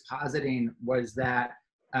what it was positing was that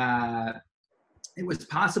it was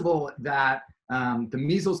possible that the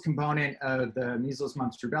measles component of the measles,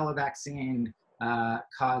 mumps, rubella vaccine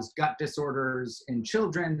caused gut disorders in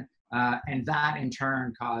children, and that in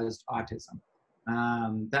turn caused autism.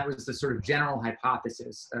 That was the sort of general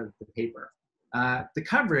hypothesis of the paper. The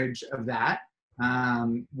coverage of that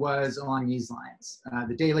was along these lines.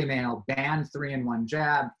 The Daily Mail banned 3-in-1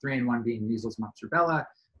 jab, 3-in-1 being measles, mumps, rubella,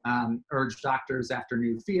 urged doctors after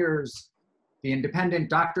new fears. The Independent,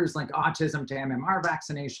 doctors link autism to MMR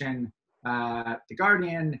vaccination. The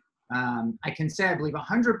Guardian, I can say I believe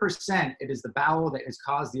 100% it is the bowel that has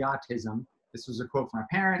caused the autism. This was a quote from a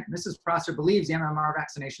parent. Mrs. Prosser believes the MMR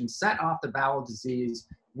vaccination set off the bowel disease,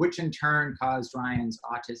 which in turn caused Ryan's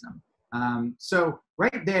autism. So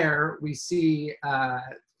right there, we see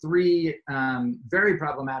three very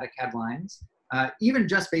problematic headlines, even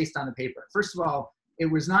just based on the paper. First of all, it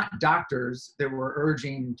was not doctors that were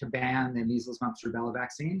urging to ban the measles, mumps, rubella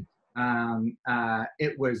vaccine.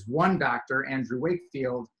 It was one doctor, Andrew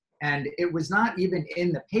Wakefield, and it was not even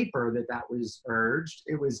in the paper that that was urged.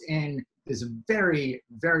 It was in this very,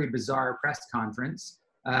 very bizarre press conference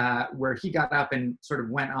where he got up and sort of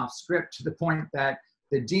went off script to the point that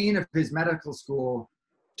the dean of his medical school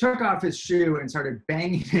took off his shoe and started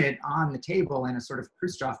banging it on the table in a sort of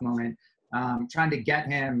Khrushchev moment, trying to get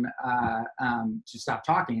him to stop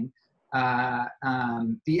talking. The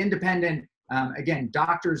Independent, again,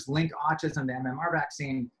 doctors link autism to MMR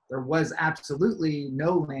vaccine. There was absolutely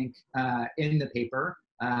no link in the paper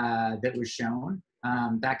that was shown.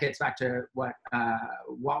 That gets back to what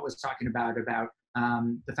Walt was talking about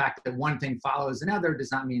the fact that one thing follows another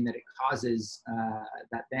does not mean that it causes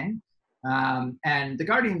that thing. And the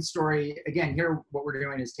Guardian story, again, here what we're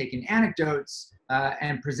doing is taking anecdotes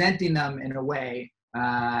and presenting them in a way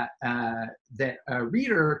that a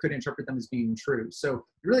reader could interpret them as being true. So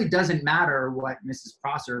it really doesn't matter what Mrs.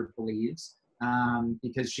 Prosser believes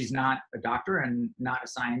because she's not a doctor and not a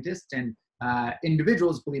scientist, and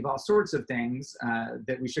individuals believe all sorts of things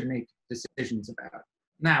that we should make decisions about.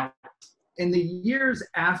 Now, in the years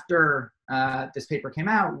after this paper came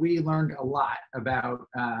out, we learned a lot about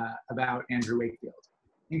Andrew Wakefield,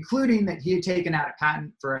 including that he had taken out a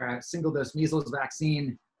patent for a single-dose measles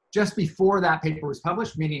vaccine just before that paper was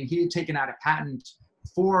published, meaning he had taken out a patent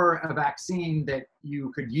for a vaccine that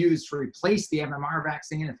you could use to replace the MMR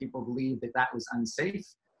vaccine if people believed that that was unsafe.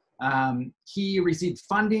 He received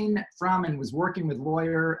funding from and was working with a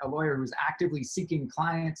lawyer who was actively seeking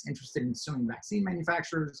clients interested in suing vaccine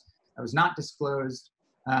manufacturers. That was not disclosed.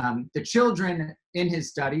 The children in his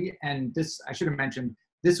study, and this, I should have mentioned,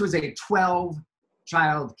 this was a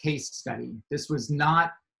 12-child case study. This was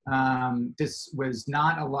not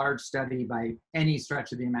a large study by any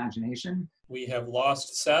stretch of the imagination. We have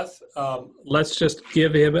lost Seth. Let's just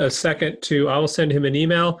give him a second I will send him an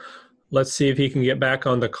email let's see if he can get back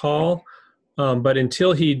on the call. But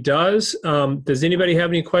until he does anybody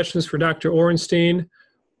have any questions for Dr. Orenstein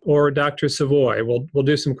or Dr. Savoy? We'll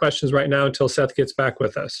do some questions right now until Seth gets back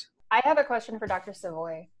with us. I have a question for Dr.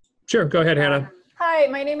 Savoy. Sure, go ahead, Hannah. Hi,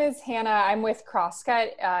 my name is Hannah. I'm with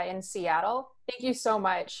Crosscut in Seattle. Thank you so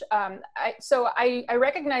much. I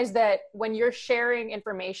recognize that when you're sharing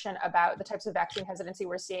information about the types of vaccine hesitancy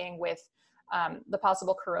we're seeing with the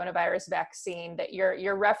possible coronavirus vaccine, that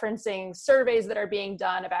you're referencing surveys that are being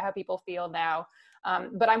done about how people feel now.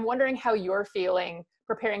 But I'm wondering how you're feeling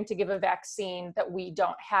preparing to give a vaccine that we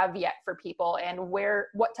don't have yet for people, and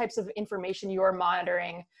what types of information you're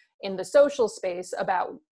monitoring in the social space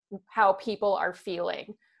about how people are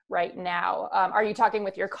feeling right now. Are you talking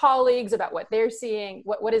with your colleagues about what they're seeing?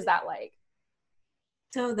 What is that like?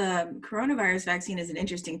 So the coronavirus vaccine is an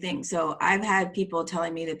interesting thing. So I've had people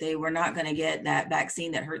telling me that they were not going to get that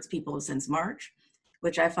vaccine that hurts people since March,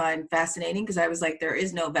 which I find fascinating, because I was like, there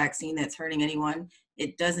is no vaccine that's hurting anyone.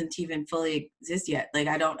 It doesn't even fully exist yet. Like,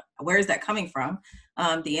 where is that coming from?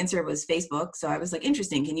 The answer was Facebook. So I was like,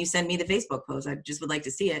 interesting. Can you send me the Facebook post? I just would like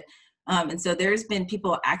to see it. And so there's been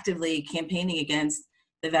people actively campaigning against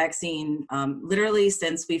the vaccine, literally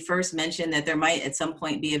since we first mentioned that there might at some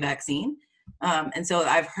point be a vaccine. And so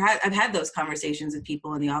I've had those conversations with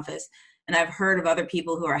people in the office, and I've heard of other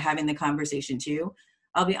people who are having the conversation too.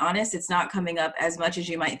 I'll be honest, it's not coming up as much as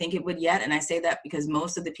you might think it would yet. And I say that because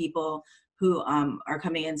most of the people who are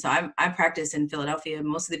coming in, so I practice in Philadelphia,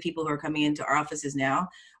 most of the people who are coming into our offices now,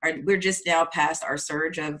 we're just now past our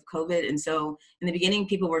surge of COVID. And so in the beginning,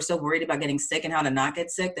 people were so worried about getting sick and how to not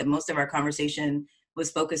get sick that most of our conversation was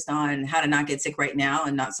focused on how to not get sick right now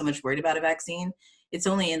and not so much worried about a vaccine. It's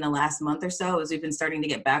only in the last month or so as we've been starting to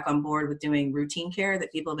get back on board with doing routine care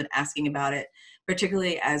that people have been asking about it,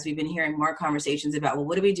 particularly as we've been hearing more conversations about, well,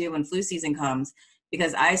 what do we do when flu season comes?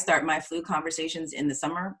 Because I start my flu conversations in the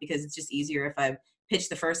summer because it's just easier if I pitch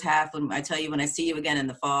the first half when I tell you when I see you again in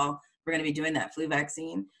the fall, we're going to be doing that flu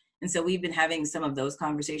vaccine. And so we've been having some of those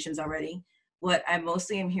conversations already. What I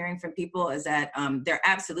mostly am hearing from people is that they're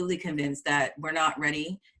absolutely convinced that we're not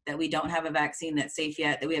ready, that we don't have a vaccine that's safe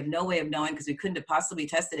yet, that we have no way of knowing because we couldn't have possibly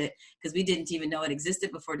tested it because we didn't even know it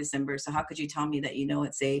existed before December. So how could you tell me that you know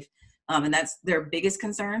it's safe? And that's their biggest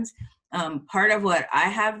concerns. Part of what I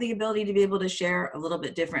have the ability to be able to share a little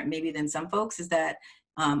bit different maybe than some folks is that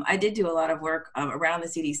I did do a lot of work around the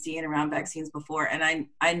CDC and around vaccines before. And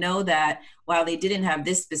I know that while they didn't have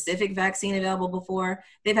this specific vaccine available before,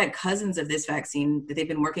 they've had cousins of this vaccine that they've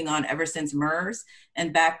been working on ever since MERS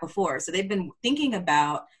and back before. So they've been thinking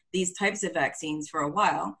about these types of vaccines for a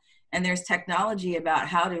while. And there's technology about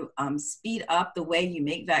how to speed up the way you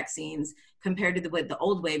make vaccines compared to the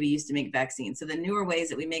old way we used to make vaccines. So the newer ways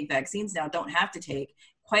that we make vaccines now don't have to take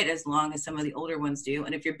quite as long as some of the older ones do.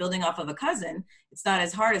 And if you're building off of a cousin, it's not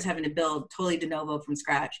as hard as having to build totally de novo from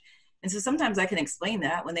scratch. And so sometimes I can explain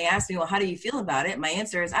that. When they ask me, well, how do you feel about it? My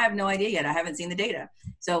answer is, I have no idea yet. I haven't seen the data.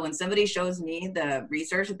 So when somebody shows me the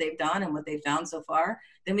research that they've done and what they've found so far,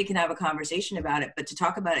 then we can have a conversation about it. But to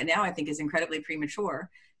talk about it now, I think is incredibly premature,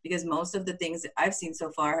 because most of the things that I've seen so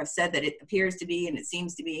far have said that it appears to be and it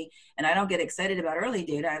seems to be, and I don't get excited about early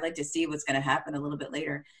data. I like to see what's going to happen a little bit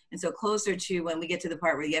later. And so closer to when we get to the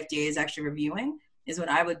part where the FDA is actually reviewing is when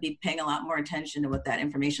I would be paying a lot more attention to what that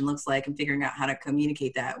information looks like and figuring out how to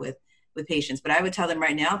communicate that with patients. But I would tell them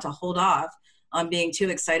right now to hold off on being too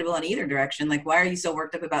excitable in either direction. Like, why are you so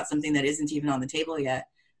worked up about something that isn't even on the table yet?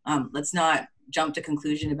 Let's not jump to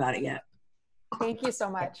conclusion about it yet. Thank you so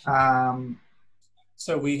much.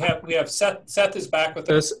 So we have Seth is back with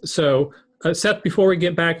us. So Seth, before we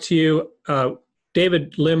get back to you,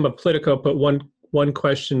 David Lim of Politico put one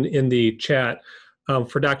question in the chat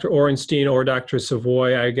for Dr. Orenstein or Dr.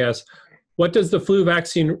 Savoy, I guess. What does the flu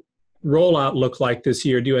vaccine rollout look like this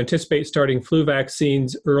year? Do you anticipate starting flu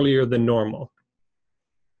vaccines earlier than normal?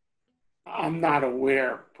 I'm not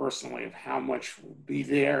aware personally of how much will be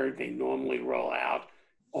there. They normally roll out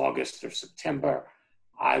August or September.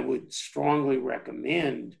 I would strongly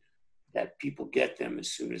recommend that people get them as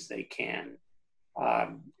soon as they can.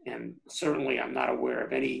 And certainly I'm not aware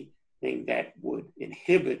of anything that would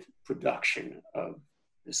inhibit production of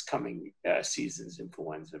this coming season's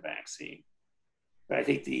influenza vaccine. But I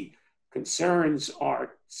think the concerns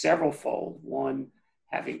are severalfold. One,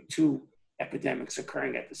 having two epidemics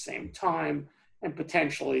occurring at the same time, and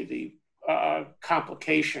potentially the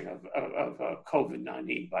complication of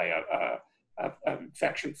COVID-19 by an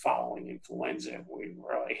infection following influenza. We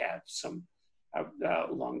really have some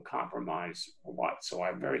lung compromise or what. So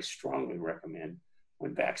I very strongly recommend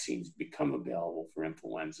when vaccines become available for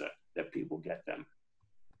influenza that people get them.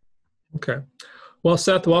 Okay. Well,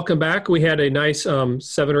 Seth, welcome back. We had a nice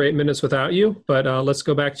 7 or 8 minutes without you, but let's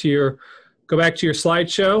go back to your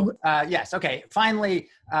slideshow. Yes. Okay. Finally,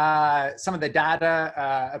 some of the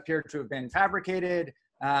data appeared to have been fabricated,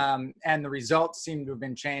 and the results seem to have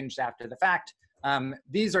been changed after the fact.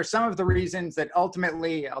 These are some of the reasons that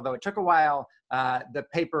ultimately, although it took a while, the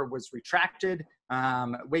paper was retracted.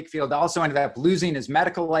 Wakefield also ended up losing his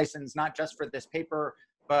medical license, not just for this paper,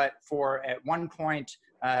 but for, at one point,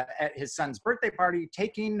 at his son's birthday party,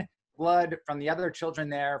 taking blood from the other children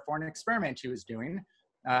there for an experiment he was doing,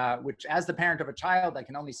 which, as the parent of a child, I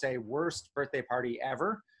can only say worst birthday party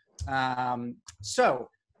ever. What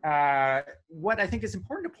I think is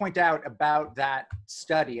important to point out about that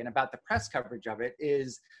study and about the press coverage of it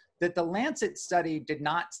is that the Lancet study did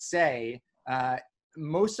not say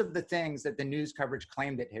most of the things that the news coverage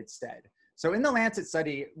claimed it had said. So in the Lancet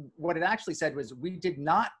study, what it actually said was, we did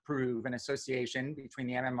not prove an association between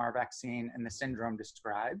the MMR vaccine and the syndrome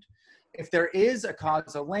described. If there is a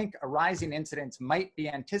causal link, a rising incidence might be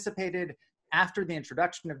anticipated after the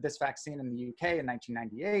introduction of this vaccine in the UK in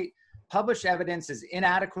 1998. Published evidence is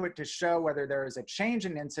inadequate to show whether there is a change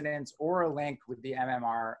in incidence or a link with the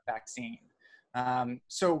MMR vaccine.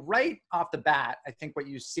 So right off the bat, I think what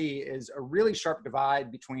you see is a really sharp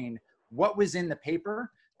divide between what was in the paper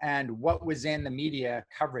and what was in the media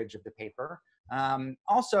coverage of the paper.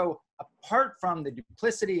 Also, apart from the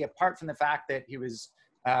duplicity, apart from the fact that he was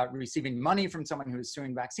receiving money from someone who was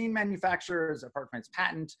suing vaccine manufacturers, apart from its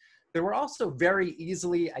patent, there were also very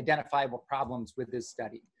easily identifiable problems with this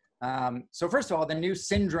study. So first of all, the new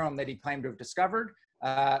syndrome that he claimed to have discovered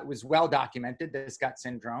was well documented, this gut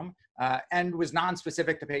syndrome, and was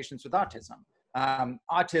non-specific to patients with autism.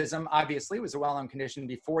 Autism, obviously, was a well-known condition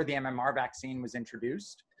before the MMR vaccine was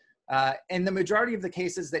introduced. In the majority of the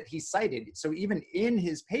cases that he cited, so even in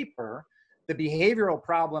his paper, the behavioral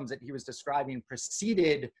problems that he was describing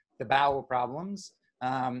preceded the bowel problems.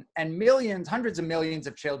 And millions, hundreds of millions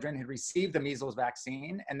of children had received the measles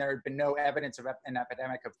vaccine, and there had been no evidence of an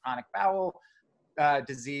epidemic of chronic bowel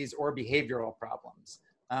disease or behavioral problems.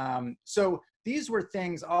 So these were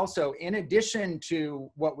things also, in addition to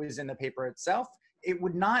what was in the paper itself, it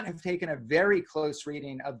would not have taken a very close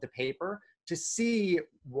reading of the paper to see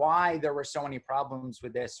why there were so many problems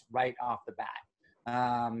with this right off the bat.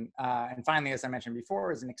 And finally, as I mentioned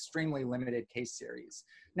before, is an extremely limited case series.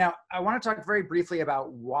 Now, I want to talk very briefly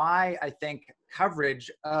about why I think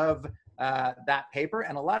coverage of that paper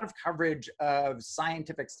and a lot of coverage of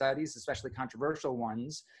scientific studies, especially controversial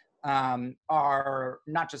ones, are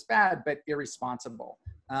not just bad, but irresponsible.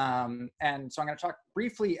 And so I'm going to talk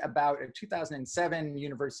briefly about a 2007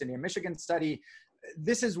 University of Michigan study.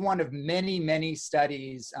 This is one of many, many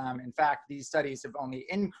studies. In fact, these studies have only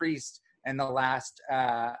increased in the last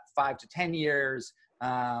 5 to 10 years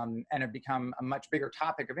and have become a much bigger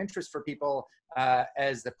topic of interest for people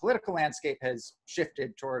as the political landscape has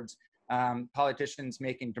shifted towards politicians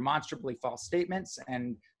making demonstrably false statements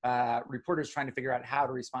and reporters trying to figure out how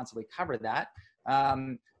to responsibly cover that.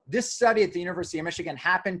 This study at the University of Michigan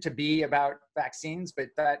happened to be about vaccines, but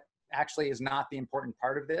that actually is not the important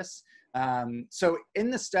part of this. So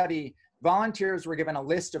in the study, volunteers were given a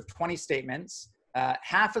list of 20 statements.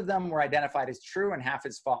 Half of them were identified as true and half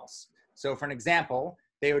as false. So for an example,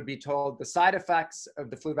 they would be told the side effects of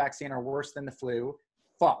the flu vaccine are worse than the flu,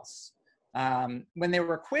 false. When they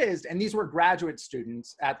were quizzed, and these were graduate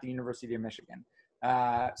students at the University of Michigan,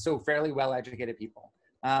 so fairly well-educated people.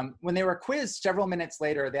 When they were quizzed several minutes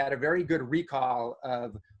later, they had a very good recall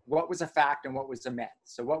of what was a fact and what was a myth.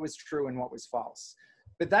 So what was true and what was false.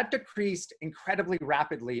 But that decreased incredibly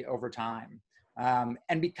rapidly over time.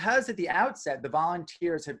 And because at the outset, the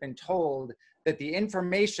volunteers had been told that the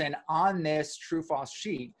information on this true-false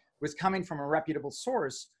sheet was coming from a reputable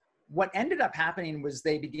source, what ended up happening was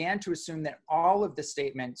they began to assume that all of the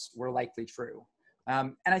statements were likely true.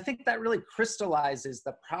 And I think that really crystallizes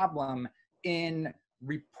the problem in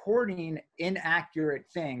reporting inaccurate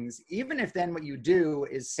things, even if then what you do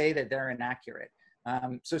is say that they're inaccurate.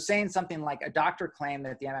 So saying something like a doctor claimed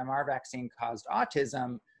that the MMR vaccine caused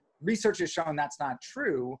autism, research has shown that's not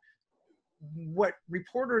true. What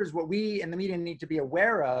reporters, what we in the media need to be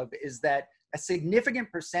aware of is that a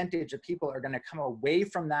significant percentage of people are going to come away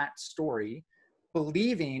from that story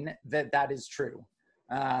believing that that is true.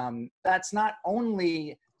 That's not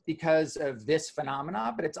only because of this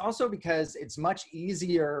phenomena, but it's also because it's much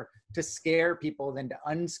easier to scare people than to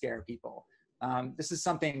unscare people. This is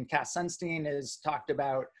something Katz has talked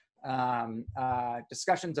about.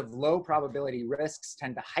 Discussions of low probability risks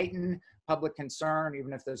tend to heighten public concern,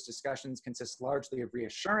 even if those discussions consist largely of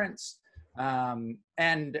reassurance.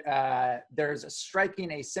 There's a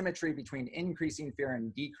striking asymmetry between increasing fear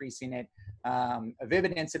and decreasing it. A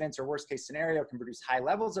vivid incidence or worst case scenario can produce high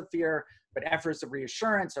levels of fear, but efforts of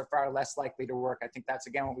reassurance are far less likely to work. I think that's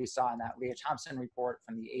again what we saw in that Leah Thompson report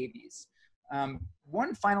from the 80s.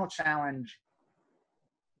 One final challenge,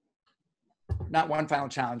 not one final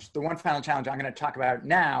challenge, the one final challenge I'm going to talk about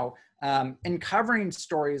now in covering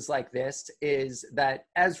stories like this is that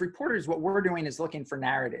as reporters, what we're doing is looking for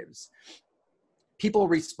narratives. People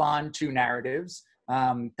respond to narratives.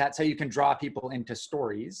 That's how you can draw people into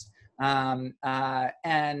stories. And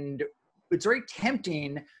it's very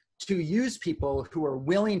tempting to use people who are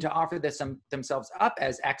willing to offer this themselves up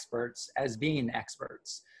as experts, as being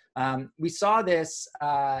experts. We saw this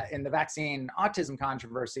in the vaccine-autism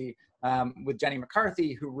controversy with Jenny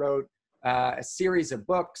McCarthy, who wrote a series of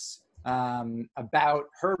books about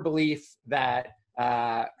her belief that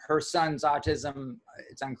her son's autism,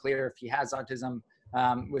 it's unclear if he has autism,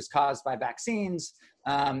 was caused by vaccines.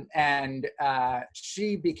 And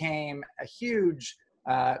she became a huge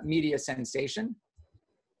media sensation,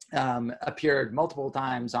 appeared multiple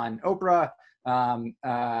times on Oprah.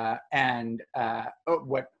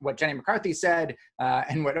 What Jenny McCarthy said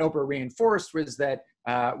and what Oprah reinforced was that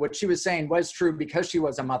what she was saying was true because she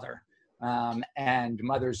was a mother. And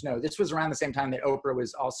mothers know. This was around the same time that Oprah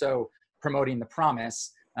was also promoting the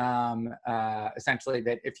promise, essentially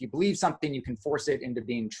that if you believe something, you can force it into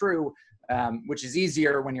being true, which is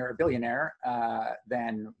easier when you're a billionaire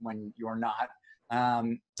than when you're not.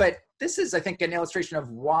 But this is, I think, an illustration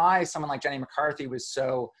of why someone like Jenny McCarthy was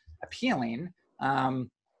so appealing,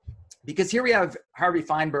 because here we have Harvey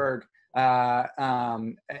Feinberg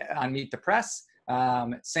on Meet the Press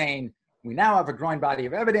saying, we now have a growing body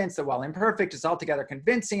of evidence that while imperfect is altogether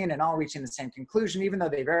convincing and all reaching the same conclusion, even though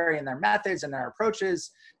they vary in their methods and their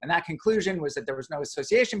approaches. And that conclusion was that there was no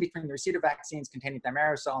association between the receipt of vaccines containing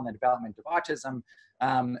thimerosal and the development of autism.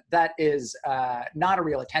 That is not a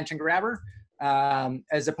real attention grabber,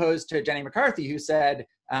 as opposed to Jenny McCarthy, who said,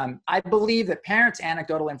 I believe that parents'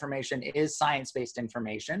 anecdotal information is science-based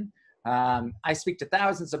information. I speak to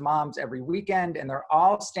thousands of moms every weekend, and they're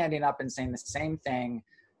all standing up and saying the same thing.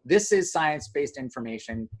 This is science-based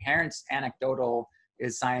information. Parents' anecdotal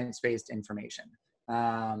is science-based information.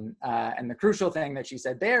 And the crucial thing that she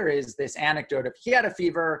said there is this anecdote of he had a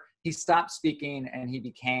fever, he stopped speaking, and he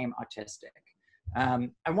became autistic.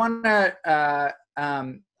 I'm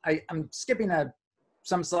skipping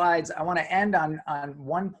some slides. I want to end on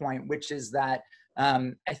one point, which is that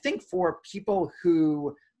I think for people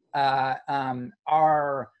who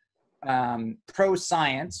are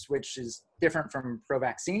pro-science, which is different from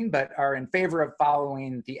pro-vaccine, but are in favor of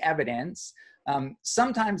following the evidence,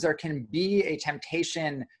 sometimes there can be a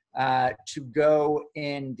temptation to go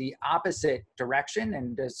in the opposite direction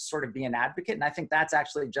and to sort of be an advocate. And I think that's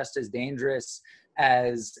actually just as dangerous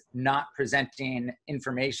as not presenting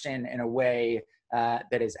information in a way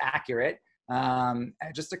that is accurate.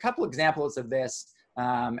 Just a couple examples of this,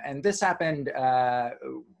 and this happened a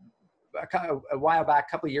while back,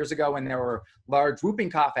 a couple of years ago when there were large whooping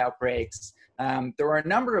cough outbreaks. There were a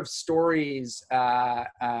number of stories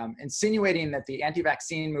insinuating that the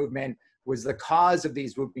anti-vaccine movement was the cause of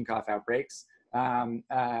these whooping cough outbreaks.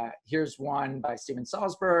 Here's one by Steven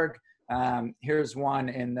Salzberg. Here's one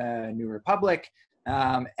in the New Republic.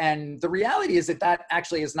 And the reality is that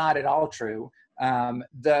actually is not at all true.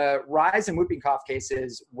 The rise in whooping cough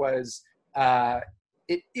cases was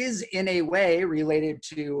it is in a way related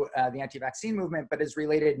to the anti-vaccine movement, but is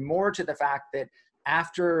related more to the fact that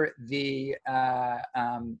after the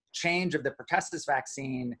change of the pertussis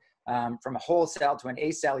vaccine from a whole cell to an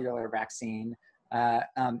acellular vaccine,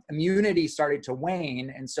 immunity started to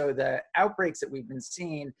wane. And so the outbreaks that we've been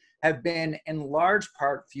seeing have been in large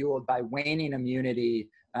part fueled by waning immunity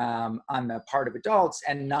on the part of adults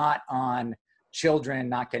and not on children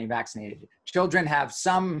not getting vaccinated. Children have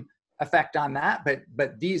some effect on that,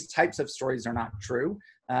 but these types of stories are not true.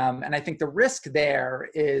 And I think the risk there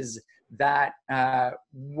is that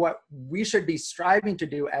what we should be striving to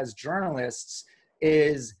do as journalists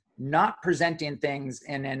is not presenting things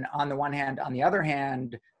in an on the one hand, on the other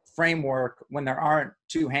hand framework when there aren't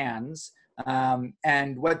two hands.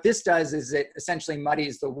 And what this does is it essentially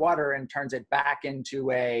muddies the water and turns it back into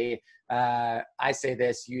a, I say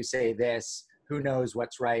this, you say this, who knows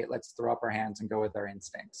what's right, let's throw up our hands and go with our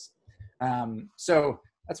instincts. So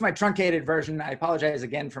that's my truncated version. I apologize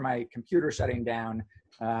again for my computer shutting down,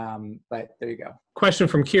 but there you go. Question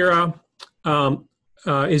from Kira.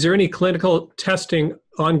 Is there any clinical testing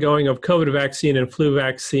ongoing of COVID vaccine and flu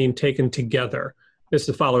vaccine taken together? This is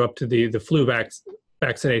a follow-up to the flu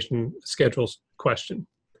vaccination schedules question.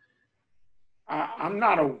 I'm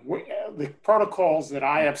not aware, the protocols that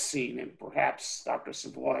I have seen, and perhaps Dr.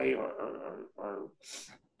 Savoy or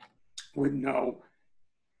would know,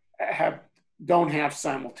 don't have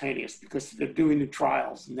simultaneous, because they're doing the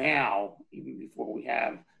trials now, even before we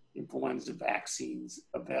have influenza vaccines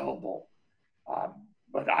available.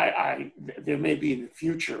 But there may be in the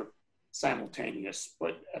future simultaneous,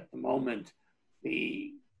 but at the moment,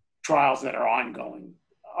 the trials that are ongoing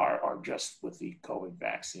are just with the COVID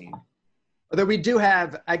vaccine. Although we do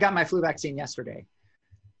have, I got my flu vaccine yesterday.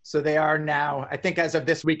 So they are now, I think as of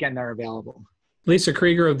this weekend, they're available. Lisa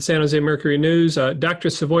Krieger of the San Jose Mercury News. Dr.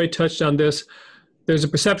 Savoy touched on this. There's a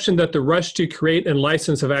perception that the rush to create and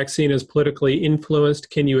license a vaccine is politically influenced.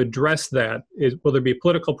 Can you address that? Will there be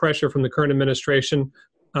political pressure from the current administration?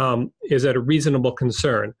 Is that a reasonable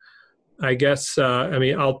concern? I guess, I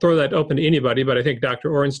mean, I'll throw that open to anybody, but I think Dr.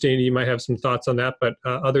 Orenstein, you might have some thoughts on that, but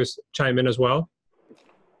others chime in as well.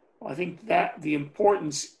 Well, I think that the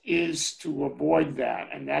importance is to avoid that,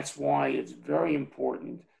 and that's why it's very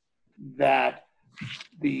important that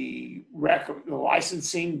the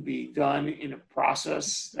licensing be done in a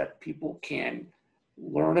process that people can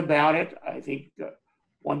learn about it. I think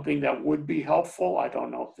one thing that would be helpful, I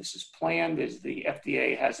don't know if this is planned, is the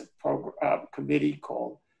FDA has a committee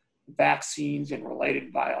called Vaccines and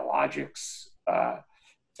Related Biologics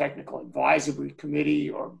Technical Advisory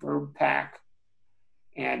Committee, or VRBPAC.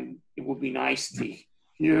 And it would be nice to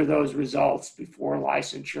hear those results before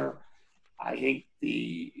licensure. I think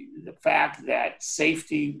the fact that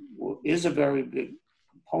safety is a very big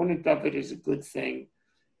component of it is a good thing.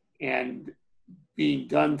 And being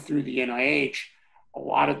done through the NIH, a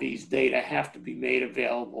lot of these data have to be made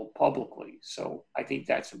available publicly. So I think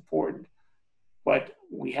that's important. But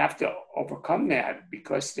we have to overcome that,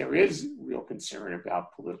 because there is real concern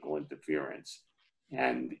about political interference.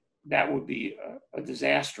 And that would be a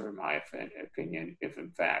disaster, in my opinion, if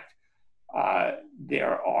in fact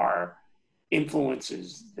there are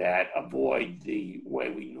influences that avoid the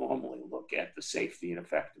way we normally look at the safety and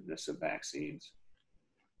effectiveness of vaccines.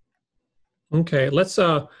 Okay, let's.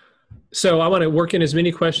 So I want to work in as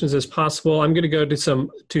many questions as possible. I'm going to go to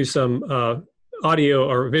some audio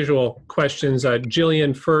or visual questions.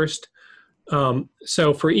 Jillian first.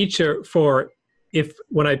 So for each,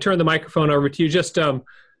 when I turn the microphone over to you, just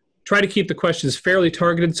try to keep the questions fairly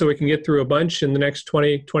targeted so we can get through a bunch in the next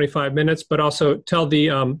 20, 25 minutes, but also tell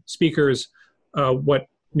the speakers what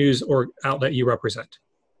news or outlet you represent.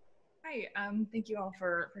 Hi, thank you all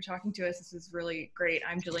for talking to us. This is really great.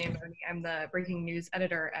 I'm Jillian Mooney. I'm the breaking news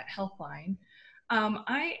editor at Healthline.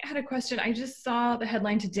 I had a question. I just saw the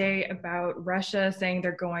headline today about Russia saying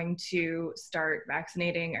they're going to start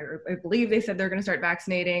vaccinating, or I believe they said they're going to start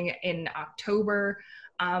vaccinating in October.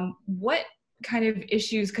 What kind of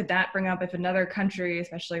issues could that bring up if another country,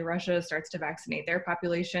 especially Russia, starts to vaccinate their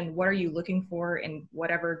population? What are you looking for in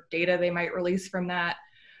whatever data they might release from that?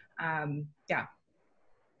 Yeah.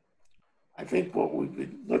 I think what we've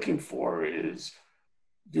been looking for is,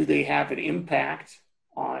 do they have an impact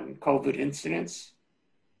on COVID incidence?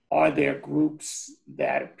 Are there groups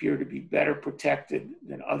that appear to be better protected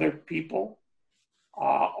than other people?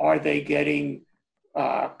 Are they getting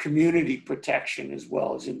community protection as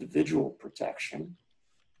well as individual protection?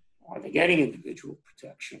 Are they getting individual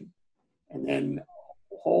protection? And then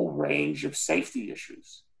a whole range of safety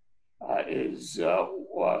issues. Do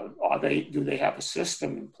they have a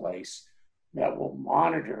system in place that will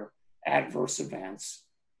monitor adverse events?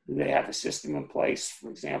 Do they have a system in place, for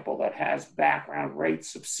example, that has background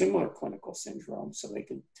rates of similar clinical syndromes, so they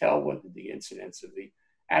can tell whether the incidence of the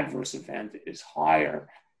adverse event is higher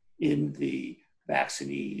in the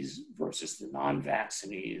vaccinees versus the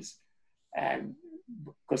non-vaccinees? And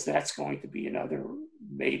because that's going to be another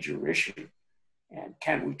major issue. And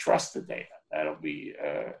can we trust the data? That'll be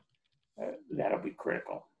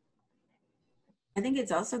critical. I think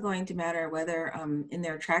it's also going to matter whether in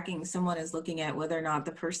their tracking, someone is looking at whether or not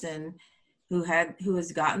the person who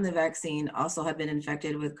has gotten the vaccine also had been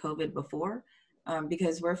infected with COVID before,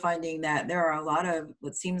 because we're finding that there are a lot of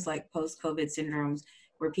what seems like post-COVID syndromes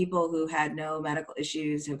where people who had no medical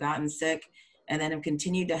issues have gotten sick and then have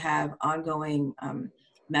continued to have ongoing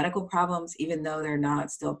medical problems, even though they're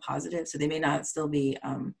not still positive. So they may not still be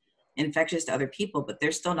infectious to other people, but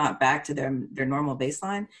they're still not back to their normal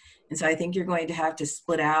baseline. And so I think you're going to have to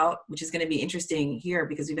split out, which is going to be interesting here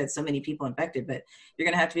because we've had so many people infected, but you're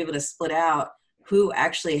going to have to be able to split out who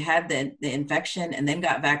actually had the infection and then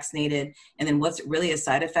got vaccinated, and then what's really a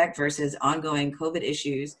side effect versus ongoing COVID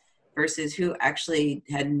issues versus who actually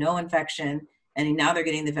had no infection and now they're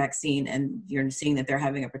getting the vaccine and you're seeing that they're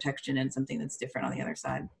having a protection and something that's different on the other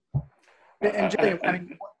side. And Jillian, I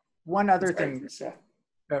mean, one other thing,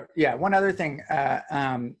 one other thing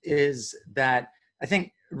is that I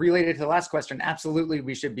think related to the last question, absolutely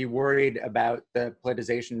we should be worried about the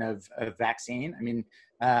politicization of vaccine. I mean,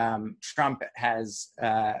 Trump has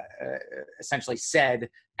essentially said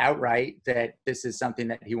outright that this is something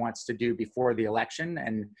that he wants to do before the election.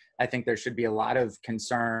 And I think there should be a lot of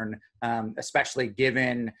concern, especially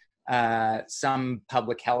given some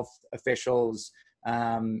public health officials'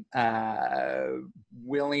 apparent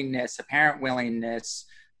willingness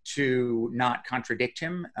to not contradict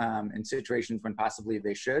him in situations when possibly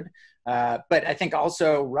they should. But I think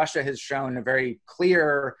also Russia has shown a very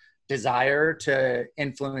clear desire to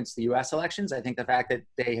influence the US elections. I think the fact that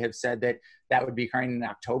they have said that that would be occurring in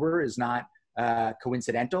October is not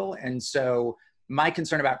coincidental. And so my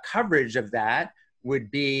concern about coverage of that would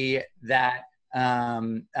be that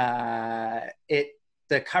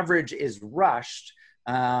the coverage is rushed.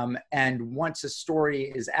 And once a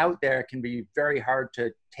story is out there, it can be very hard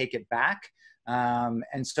to take it back.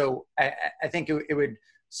 And so I think it would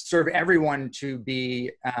serve everyone to be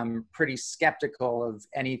pretty skeptical of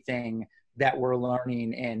anything that we're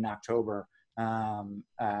learning in October,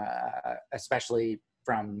 especially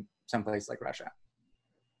from someplace like Russia.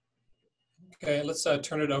 Okay, let's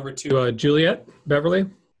turn it over to Juliet Beverly.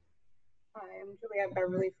 Hi, I'm Juliet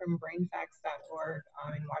Beverly from brainfacts.org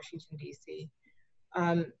in Washington, D.C.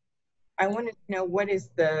 I wanted to know, what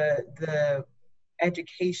is the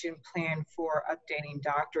education plan for updating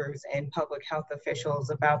doctors and public health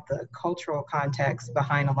officials about the cultural context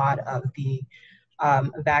behind a lot of the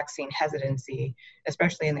vaccine hesitancy,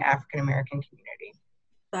 especially in the African American community?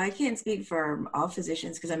 I can't speak for all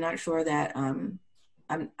physicians because I'm not sure that I'm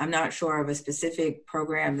not sure of a specific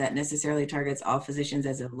program that necessarily targets all physicians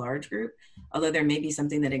as a large group, although there may be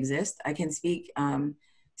something that exists. I can speak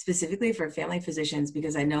specifically for family physicians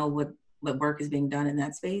because I know what work is being done in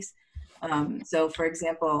that space. So for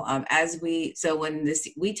example, we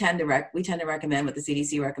tend to recommend what the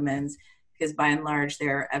CDC recommends, because by and large,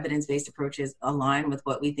 their evidence-based approaches align with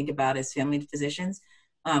what we think about as family physicians.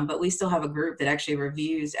 But we still have a group that actually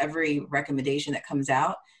reviews every recommendation that comes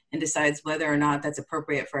out and decides whether or not that's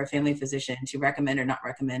appropriate for a family physician to recommend or not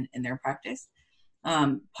recommend in their practice.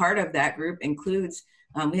 Part of that group includes,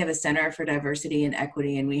 we have a Center for Diversity and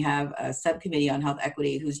Equity, and we have a subcommittee on health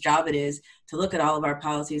equity whose job it is to look at all of our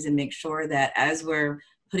policies and make sure that as we're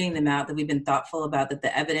putting them out, that we've been thoughtful about that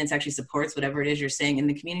the evidence actually supports whatever it is you're saying in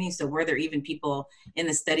the community. So were there even people in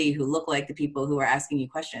the study who look like the people who are asking you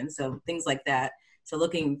questions? So things like that. So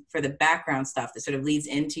looking for the background stuff that sort of leads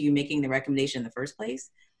into you making the recommendation in the first place.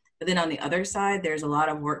 But then on the other side, there's a lot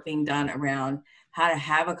of work being done around how to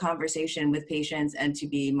have a conversation with patients and to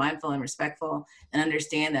be mindful and respectful and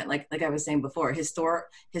understand that, like I was saying before,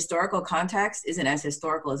 historical context isn't as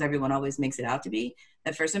historical as everyone always makes it out to be.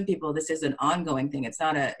 That for some people, this is an ongoing thing. It's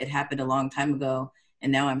not it happened a long time ago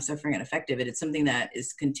and now I'm suffering an effect of it. It's something that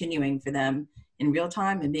is continuing for them in real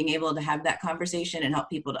time, and being able to have that conversation and help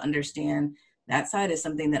people to understand that side is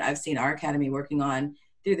something that I've seen our academy working on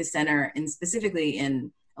through the center, and specifically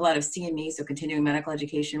in a lot of CME, so continuing medical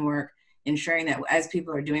education work, ensuring that as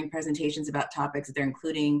people are doing presentations about topics, they're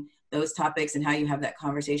including those topics and how you have that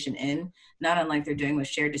conversation in, not unlike they're doing with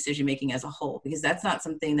shared decision-making as a whole, because that's not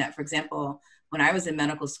something that, for example, when I was in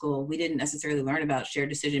medical school, we didn't necessarily learn about shared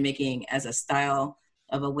decision-making as a style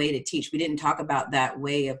of a way to teach. We didn't talk about that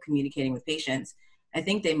way of communicating with patients. I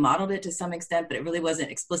think they modeled it to some extent, but it really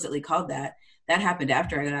wasn't explicitly called that. That happened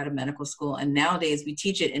after I got out of medical school. And nowadays we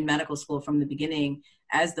teach it in medical school from the beginning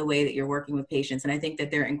as the way that you're working with patients. And I think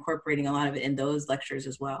that they're incorporating a lot of it in those lectures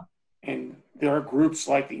as well. And there are groups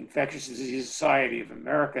like the Infectious Disease Society of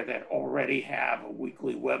America that already have a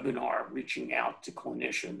weekly webinar reaching out to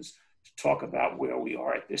clinicians to talk about where we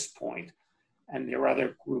are at this point. And there are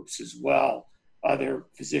other groups as well, other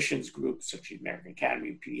physicians groups such as the American Academy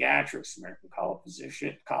of Pediatrics, American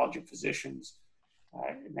College of Physicians,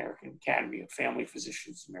 American Academy of Family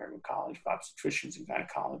Physicians, American College of Obstetricians and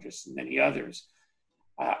Gynecologists, and many others.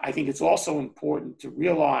 I think it's also important to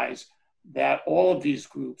realize that all of these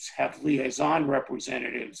groups have liaison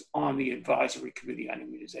representatives on the Advisory Committee on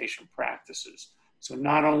Immunization Practices. So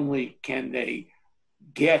not only can they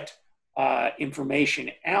get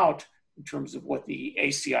information out in terms of what the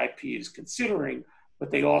ACIP is considering,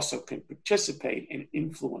 but they also can participate and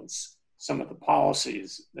influence some of the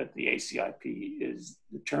policies that the ACIP is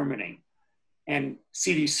determining. And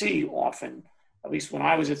CDC often, at least when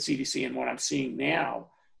I was at CDC and what I'm seeing now,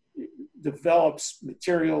 develops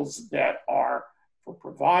materials that are for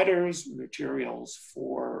providers, materials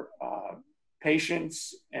for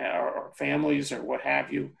patients or families or what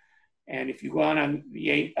have you. And if you go on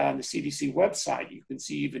the CDC website, you can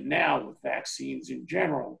see even now with vaccines in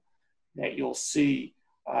general that you'll see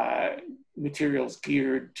materials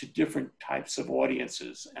geared to different types of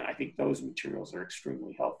audiences. And I think those materials are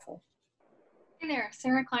extremely helpful. Hey there,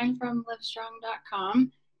 Sarah Klein from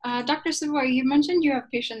livestrong.com. Dr. Savoy, you mentioned you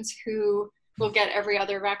have patients who will get every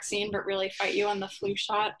other vaccine but really fight you on the flu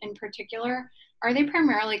shot in particular. Are they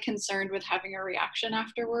primarily concerned with having a reaction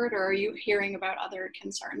afterward, or are you hearing about other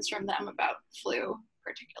concerns from them about flu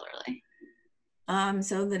particularly?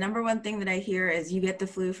 So the number one thing that I hear is you get the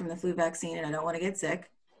flu from the flu vaccine and I don't want to get sick.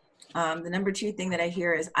 The number two thing that I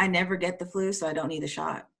hear is I never get the flu, so I don't need the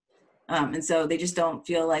shot. And so they just don't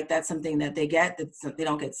feel like that's something that they get, that they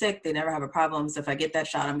don't get sick, they never have a problem. So if I get that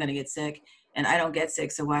shot, I'm going to get sick, and I don't get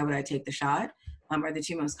sick, so why would I take the shot? Are the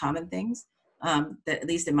two most common things, that at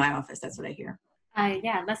least in my office, that's what I hear.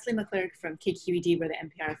 Yeah, Leslie McClurg from KQED, we're the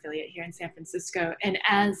NPR affiliate here in San Francisco. And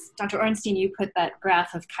as Dr. Orenstein, you put that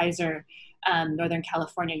graph of Kaiser, Northern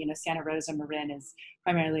California, Santa Rosa, Marin is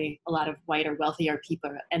primarily a lot of white or wealthier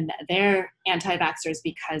people, and they're anti-vaxxers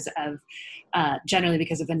because of, generally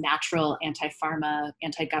because of the natural anti-pharma,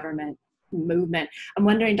 anti-government movement. I'm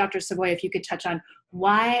wondering, Dr. Savoy, if you could touch on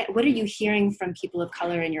what are you hearing from people of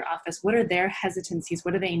color in your office? What are their hesitancies?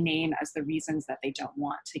 What do they name as the reasons that they don't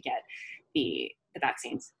want to get the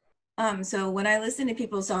vaccines? So when I listen to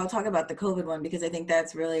people, so I'll talk about the COVID one because I think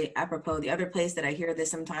that's really apropos. The other place that I hear this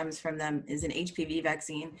sometimes from them is an HPV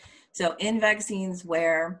vaccine. So in vaccines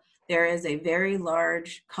where there is a very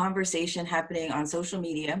large conversation happening on social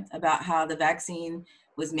media about how the vaccine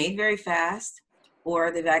was made very fast,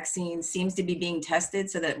 or the vaccine seems to be being tested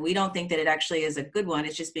so that we don't think that it actually is a good one,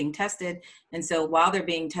 it's just being tested. And so while they're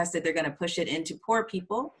being tested, they're going to push it into poor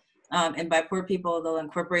people. And by poor people, they'll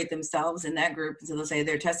incorporate themselves in that group. So they'll say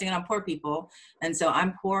they're testing it on poor people. And so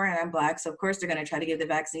I'm poor and I'm Black. So of course they're going to try to give the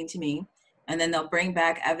vaccine to me. And then they'll bring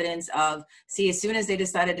back evidence of, see, as soon as they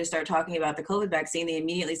decided to start talking about the COVID vaccine, they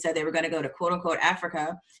immediately said they were going to go to quote unquote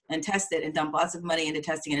Africa and test it and dump lots of money into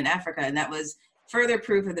testing it in Africa. And that was further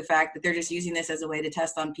proof of the fact that they're just using this as a way to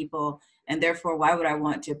test on people. And therefore, why would I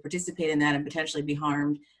want to participate in that and potentially be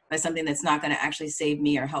harmed by something that's not going to actually save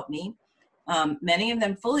me or help me? Many of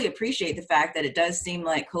them fully appreciate the fact that it does seem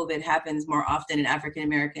like COVID happens more often in African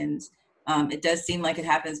Americans. It does seem like it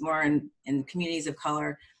happens more in communities of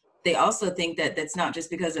color. They also think that that's not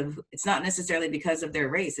just because of, it's not necessarily because of their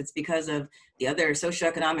race, it's because of the other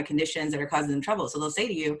socioeconomic conditions that are causing them trouble. So they'll say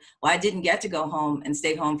to you, well, I didn't get to go home and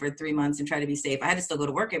stay home for 3 months and try to be safe. I had to still go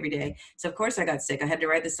to work every day. So of course I got sick. I had to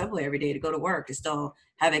ride the subway every day to go to work, to still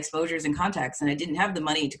have exposures and contacts. And I didn't have the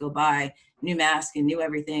money to go buy new mask and new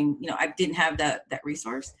everything. I didn't have that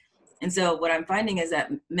resource. And so what I'm finding is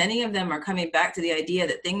that many of them are coming back to the idea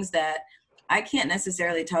that things that I can't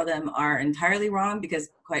necessarily tell them are entirely wrong, because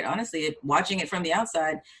quite honestly, watching it from the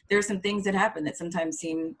outside, there are some things that happen that sometimes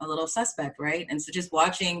seem a little suspect, right? And so just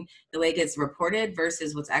watching the way it gets reported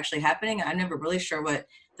versus what's actually happening, I'm never really sure what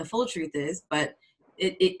the full truth is, but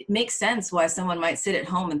it makes sense why someone might sit at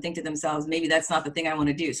home and think to themselves, maybe that's not the thing I want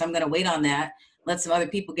to do. So I'm going to wait on that, let some other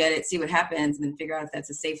people get it, see what happens, and then figure out if that's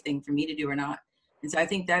a safe thing for me to do or not. And so I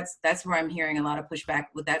think that's where I'm hearing a lot of pushback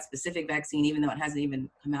with that specific vaccine, even though it hasn't even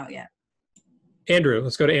come out yet. Andrew,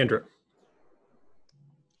 let's go to Andrew.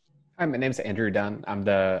 Hi, my name is Andrew Dunn. I'm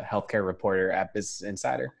the healthcare reporter at Business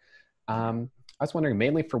Insider. I was wondering,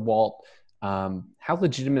 mainly for Walt, how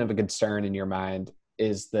legitimate of a concern in your mind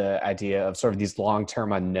is the idea of sort of these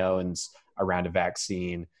long-term unknowns around a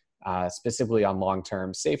vaccine, specifically on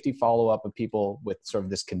long-term safety follow-up of people with sort of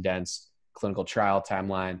this condensed clinical trial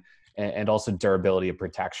timeline, and also durability of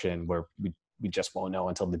protection, where we just won't know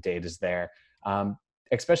until the data is there.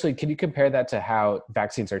 Especially, can you compare that to how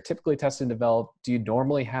vaccines are typically tested and developed? Do you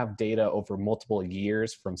normally have data over multiple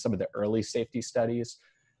years from some of the early safety studies?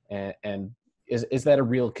 And is that a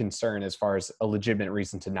real concern as far as a legitimate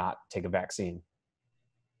reason to not take a vaccine?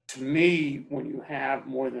 To me, when you have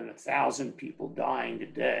more than 1,000 people dying a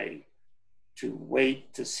day, to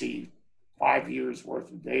wait to see 5 years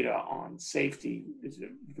worth of data on safety is a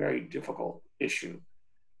very difficult issue.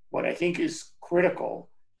 What I think is critical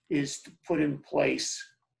is to put in place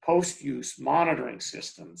post-use monitoring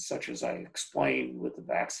systems, such as I explained with the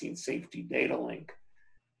vaccine safety data link,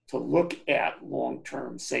 to look at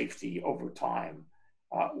long-term safety over time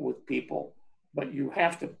with people. But you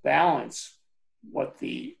have to balance what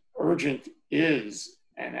the urgent is.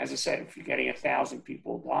 And as I said, if you're getting 1,000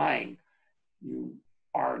 people dying, you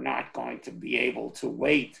are not going to be able to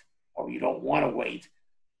wait, or you don't want to wait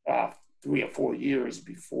 3 or 4 years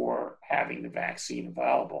before having the vaccine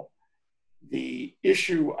available. The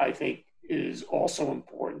issue, I think, is also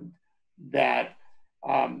important that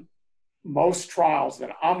most trials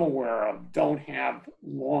that I'm aware of don't have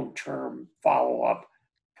long-term follow-up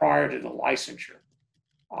prior to the licensure.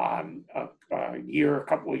 A year, a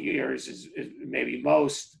couple of years is maybe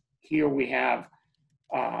most. Here we have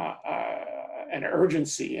an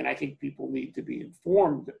urgency, and I think people need to be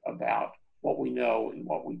informed about what we know and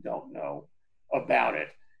what we don't know about it.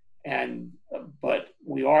 But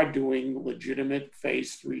we are doing legitimate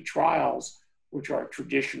phase 3 trials, which are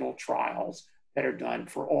traditional trials that are done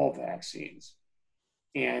for all vaccines.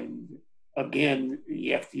 And again,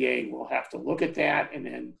 the FDA will have to look at that, and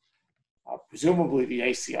then presumably the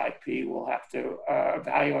ACIP will have to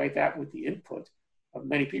evaluate that with the input of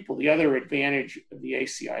many people. The other advantage of the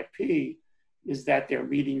ACIP is that their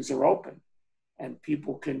meetings are open and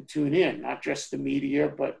people can tune in, not just the media,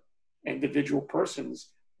 but individual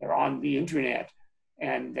persons. They're on the internet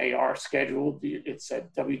and they are scheduled. It's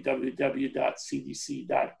at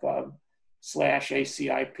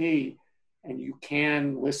www.cdc.gov/ACIP, and you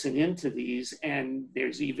can listen into these, and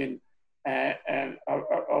there's even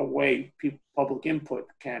a way public input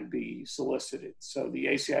can be solicited. So the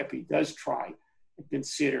ACIP does try to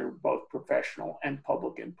consider both professional and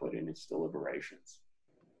public input in its deliberations.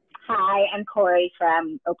 Hi, I'm Corey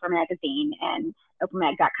from Oprah Magazine and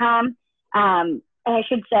oprahmag.com. And I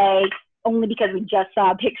should say, only because we just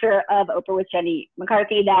saw a picture of Oprah with Jenny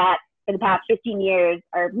McCarthy, that for the past 15 years,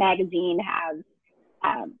 our magazine has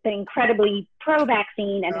been incredibly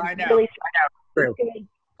pro-vaccine and really good,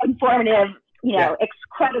 informative,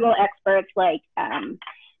 credible experts like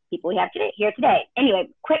people we have here today. Anyway,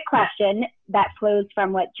 quick question that flows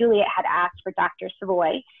from what Juliet had asked for Dr.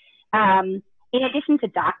 Savoy. In addition to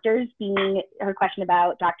her question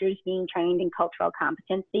about doctors being trained in cultural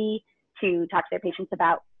competency to talk to their patients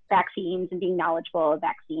about vaccines and being knowledgeable of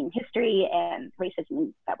vaccine history and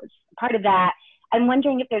racism that was part of that, I'm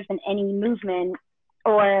wondering if there's been any movement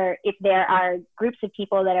or if there are groups of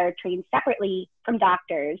people that are trained separately from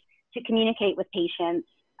doctors to communicate with patients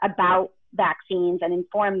about vaccines and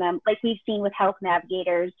inform them, like we've seen with health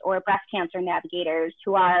navigators or breast cancer navigators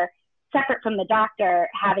who are separate from the doctor,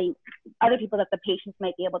 having other people that the patients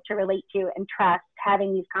might be able to relate to and trust,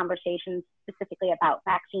 having these conversations specifically about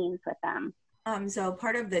vaccines with them. So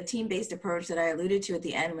part of the team-based approach that I alluded to at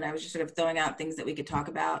the end when I was just sort of throwing out things that we could talk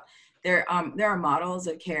about, there are models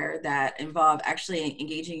of care that involve actually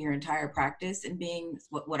engaging your entire practice and being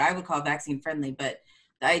what I would call vaccine friendly. But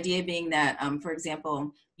the idea being that, for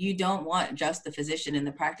example, you don't want just the physician in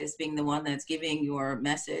the practice being the one that's giving your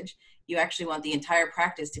message. You actually want the entire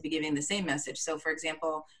practice to be giving the same message. So for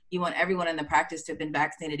example, you want everyone in the practice to have been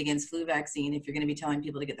vaccinated against flu vaccine if you're going to be telling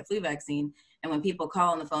people to get the flu vaccine. And when people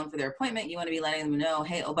call on the phone for their appointment, you want to be letting them know,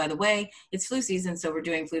 hey, oh, by the way, it's flu season, so we're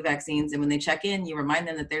doing flu vaccines. And when they check in, you remind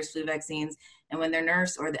them that there's flu vaccines. And when their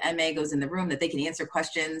nurse or the MA goes in the room, that they can answer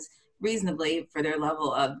questions reasonably for their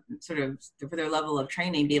level of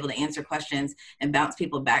training, be able to answer questions and bounce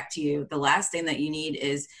people back to you. The last thing that you need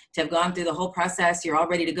is to have gone through the whole process, you're all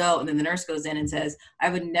ready to go, and then the nurse goes in and says, I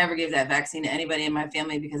would never give that vaccine to anybody in my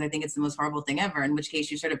family because I think it's the most horrible thing ever, in which case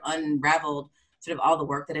you sort of unraveled sort of all the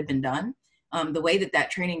work that had been done. The way that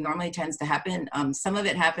training normally tends to happen, some of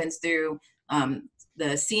it happens through the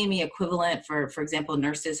CME equivalent for example,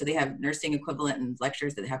 nurses. So they have nursing equivalent and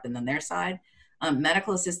lectures that happen on their side.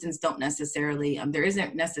 Medical assistants don't necessarily, there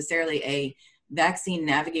isn't necessarily a vaccine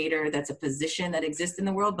navigator that's a position that exists in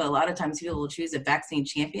the world, but a lot of times people will choose a vaccine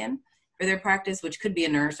champion for their practice, which could be a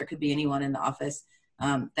nurse or could be anyone in the office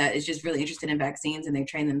that is just really interested in vaccines, and they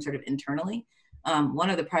train them sort of internally. One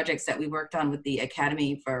of the projects that we worked on with the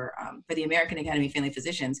Academy for the American Academy of Family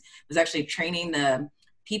Physicians was actually training the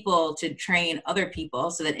people to train other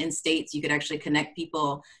people, so that in states you could actually connect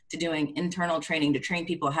people to doing internal training to train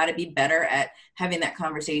people how to be better at having that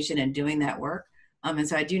conversation and doing that work. And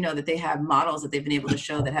so I do know that they have models that they've been able to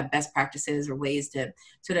show that have best practices or ways to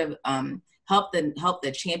sort of help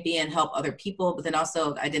the champion, help other people, but then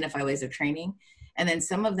also identify ways of training. And then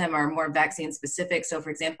some of them are more vaccine specific. So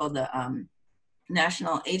for example, the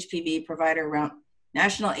National HPV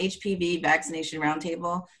Vaccination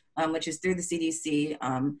Roundtable, which is through the CDC,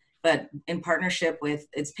 but in partnership with,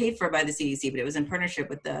 it's paid for by the CDC, but it was in partnership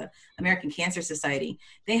with the American Cancer Society.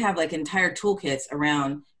 They have like entire toolkits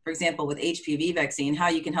around, for example, with HPV vaccine, how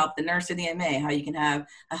you can help the nurse or the MA, how you can have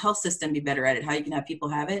a health system be better at it, how you can have people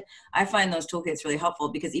have it. I find those toolkits really helpful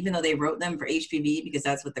because even though they wrote them for HPV, because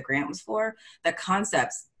that's what the grant was for, the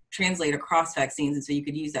concepts translate across vaccines. And so you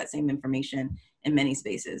could use that same information in many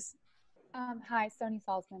spaces. Hi, Sony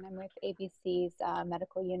Salzman. I'm with ABC's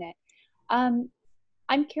medical unit. I'm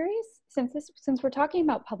curious, since we're talking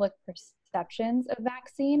about public perceptions of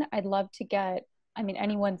vaccine, I'd love to get,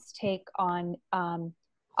 anyone's take on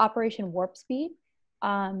Operation Warp Speed,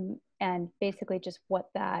 and basically just what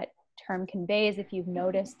that term conveys, if you've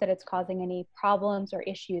noticed that it's causing any problems or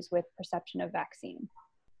issues with perception of vaccine.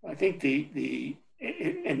 I think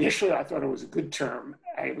initially I thought it was a good term.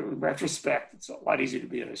 In retrospect, it's a lot easier to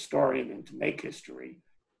be a historian than to make history.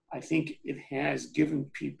 I think it has given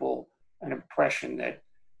people an impression that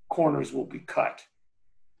corners will be cut.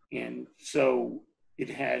 And so it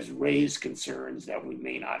has raised concerns that we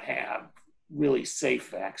may not have really safe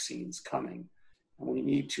vaccines coming. And we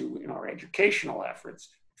need to, in our educational efforts,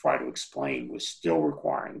 try to explain we're still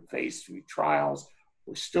requiring phase 3 trials,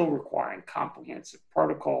 we're still requiring comprehensive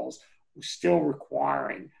protocols, we're still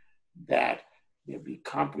requiring that there be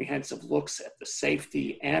comprehensive looks at the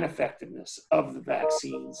safety and effectiveness of the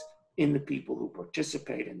vaccines in the people who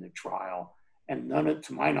participate in the trial. And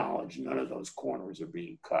to my knowledge, none of those corners are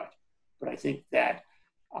being cut. But I think that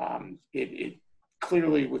it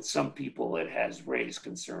clearly, with some people, it has raised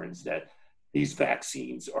concerns that these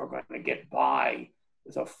vaccines are going to get by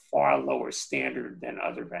with a far lower standard than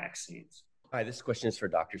other vaccines. Hi, this question is for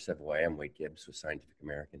Dr. Savoy. I'm Wade Gibbs with Scientific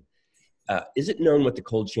American. Is it known what the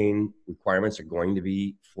cold chain requirements are going to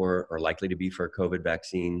be for, or likely to be for a COVID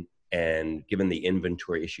vaccine? And given the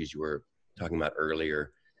inventory issues you were talking about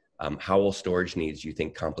earlier, how will storage needs, do you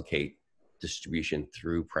think, complicate distribution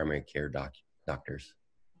through primary care doctors?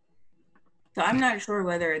 So I'm not sure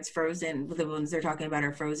whether it's frozen, the ones they're talking about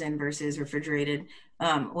are frozen versus refrigerated.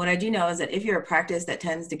 What I do know is that if you're a practice that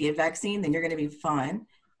tends to give vaccine, then you're going to be fine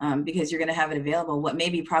because you're going to have it available. What may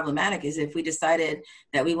be problematic is if we decided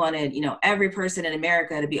that we wanted, every person in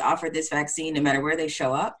America to be offered this vaccine, no matter where they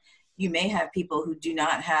show up, you may have people who do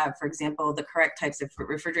not have, for example, the correct types of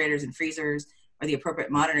refrigerators and freezers or the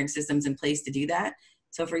appropriate monitoring systems in place to do that.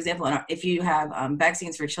 So for example, if you have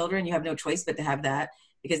vaccines for children, you have no choice but to have that,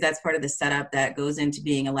 because that's part of the setup that goes into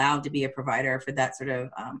being allowed to be a provider for that sort of,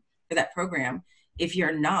 for that program. If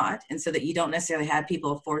you're not, and so that you don't necessarily have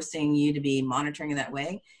people forcing you to be monitoring in that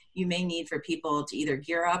way, you may need for people to either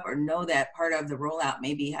gear up or know that part of the rollout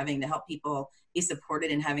may be having to help people be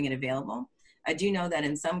supported in having it available. I do know that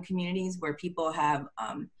in some communities where people have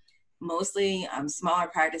mostly smaller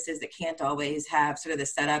practices that can't always have sort of the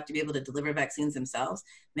setup to be able to deliver vaccines themselves,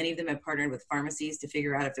 many of them have partnered with pharmacies to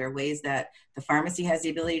figure out if there are ways that the pharmacy has the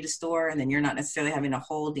ability to store, and then you're not necessarily having to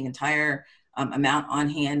hold the entire amount on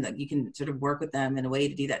hand, that you can sort of work with them in a way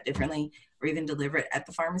to do that differently, or even deliver it at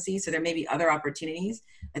the pharmacy. So there may be other opportunities.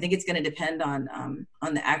 I think it's going to depend on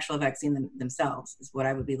the actual vaccine themselves is what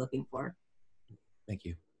I would be looking for. Thank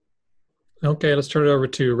you. Okay, let's turn it over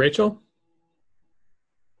to Rachel.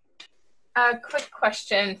 A quick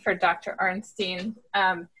question for Dr. Orenstein.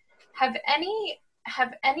 Have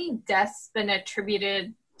any deaths been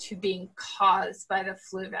attributed to being caused by the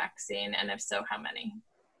flu vaccine? And if so, how many?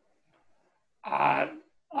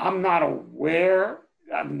 I'm not aware.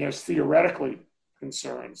 I mean, there's theoretically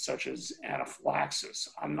concerns such as anaphylaxis.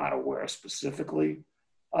 I'm not aware specifically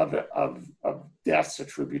of deaths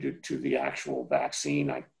attributed to the actual vaccine.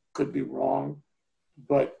 I could be wrong,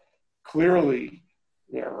 but clearly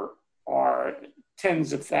there are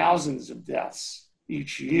tens of thousands of deaths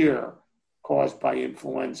each year caused by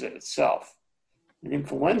influenza itself. An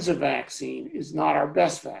influenza vaccine is not our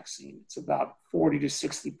best vaccine. It's about 40 to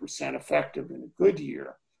 60% effective in a good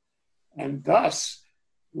year. And thus,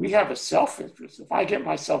 we have a self-interest. If I get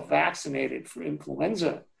myself vaccinated for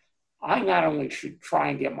influenza, I not only should try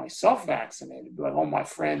and get myself vaccinated, but all my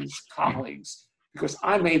friends, colleagues, because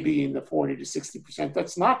I may be in the 40 to 60%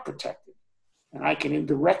 that's not protected. And I can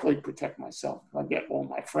indirectly protect myself if I get all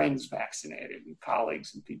my friends vaccinated and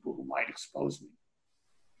colleagues and people who might expose me.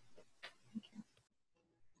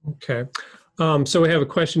 Okay. So we have a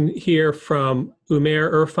question here from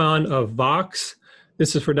Umair Irfan of Vox.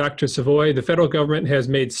 This is for Dr. Savoy. The federal government has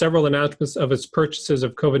made several announcements of its purchases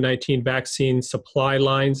of COVID-19 vaccine supply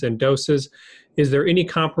lines and doses. Is there any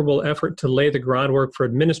comparable effort to lay the groundwork for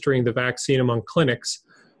administering the vaccine among clinics,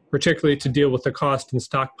 particularly to deal with the cost and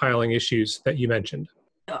stockpiling issues that you mentioned?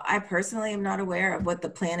 So I personally am not aware of what the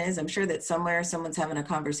plan is. I'm sure that somewhere someone's having a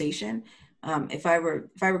conversation. If I were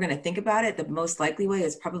going to think about it, the most likely way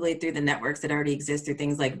is probably through the networks that already exist, through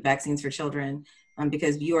things like Vaccines for Children,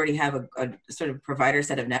 because you already have a sort of provider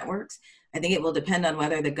set of networks. I think it will depend on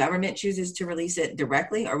whether the government chooses to release it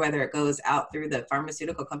directly or whether it goes out through the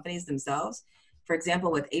pharmaceutical companies themselves. For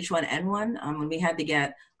example, with H1N1, when we had to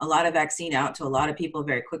get a lot of vaccine out to a lot of people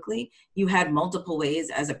very quickly, you had multiple ways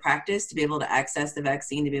as a practice to be able to access the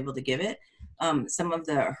vaccine, to be able to give it. Some of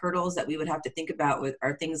the hurdles that we would have to think about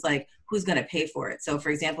are things like who's going to pay for it. So for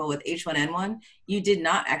example, with H1N1, you did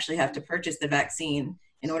not actually have to purchase the vaccine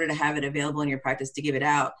in order to have it available in your practice to give it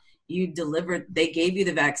out. they gave you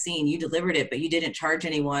the vaccine, you delivered it, but you didn't charge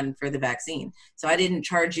anyone for the vaccine. So I didn't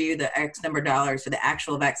charge you the X number of dollars for the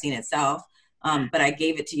actual vaccine itself, but I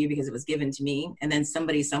gave it to you because it was given to me. And then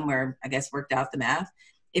somebody somewhere, I guess, worked out the math.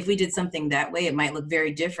 If we did something that way, it might look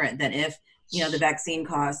very different than if, the vaccine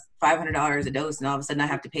costs $500 a dose and all of a sudden I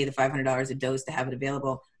have to pay the $500 a dose to have it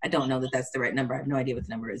available. I don't know that that's the right number. I have no idea what the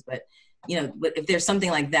number is, but if there's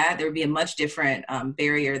something like that, there would be a much different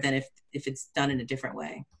barrier than if it's done in a different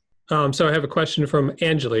way. So I have a question from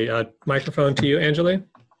Anjali. Microphone to you, Anjali.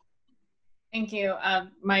 Thank you.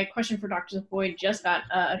 My question for Dr. Savoy just got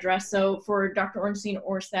addressed. So for Dr. Orenstein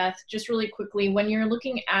or Seth, just really quickly, when you're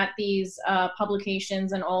looking at these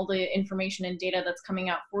publications and all the information and data that's coming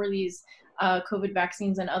out for these COVID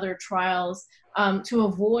vaccines and other trials, to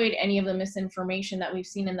avoid any of the misinformation that we've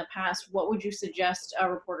seen in the past, what would you suggest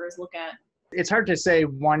reporters look at? It's hard to say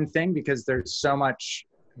one thing because there's so much,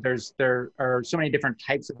 there are so many different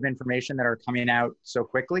types of information that are coming out so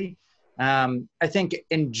quickly. I think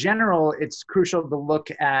in general, it's crucial to look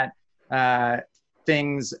at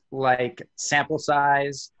things like sample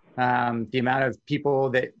size, the amount of people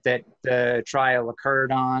that the trial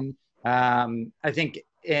occurred on. I think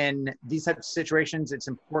in these types of situations, it's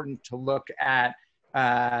important to look at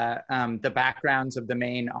the backgrounds of the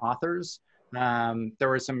main authors. There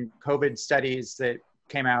were some COVID studies that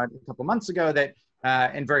came out a couple months ago that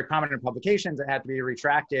in very prominent publications that had to be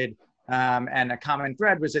retracted. And a common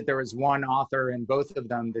thread was that there was one author in both of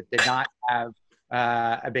them that did not have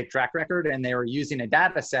a big track record, and they were using a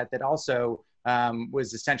data set that also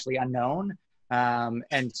was essentially unknown.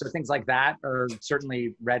 And so things like that are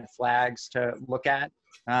certainly red flags to look at.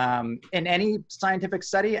 In any scientific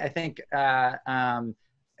study, I think, and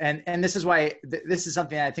this is why this is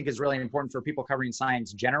something I think is really important for people covering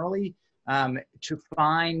science generally, to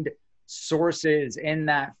find sources in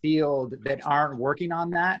that field that aren't working on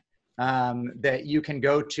that. That you can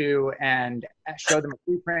go to and show them a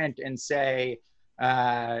preprint and say,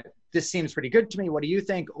 this seems pretty good to me, what do you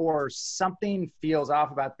think? Or something feels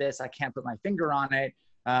off about this, I can't put my finger on it.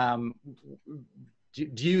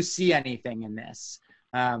 Do you see anything in this?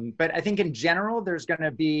 But I think in general, there's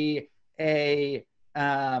gonna be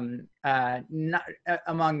not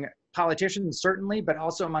among politicians certainly, but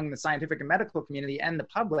also among the scientific and medical community and the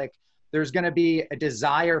public, there's gonna be a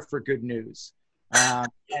desire for good news.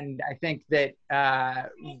 And I think that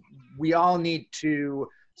we all need to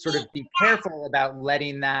sort of be careful about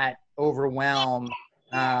letting that overwhelm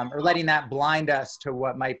or letting that blind us to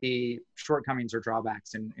what might be shortcomings or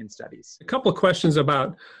drawbacks in studies. A couple of questions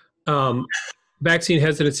about vaccine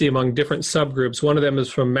hesitancy among different subgroups. One of them is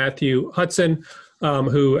from Matthew Hudson,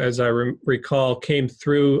 who, as I recall, came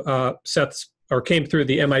through came through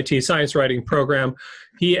the MIT science writing program.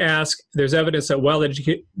 He asked, there's evidence that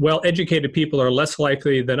well-educated people are less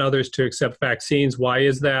likely than others to accept vaccines. Why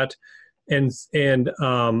is that? And Anna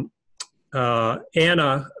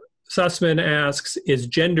Sussman asks, is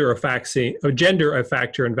gender a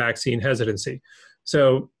factor in vaccine hesitancy?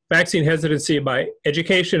 So vaccine hesitancy by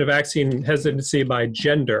education and vaccine hesitancy by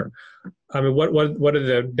gender. I mean, what do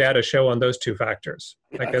the data show on those two factors?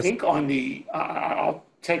 I think on the, I'll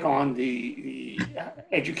take on the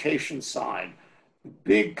education side. The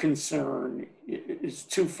big concern is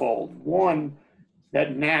twofold. One,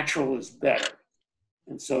 that natural is better.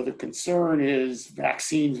 And so the concern is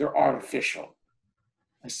vaccines are artificial.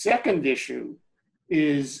 A second issue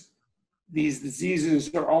is these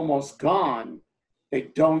diseases are almost gone. They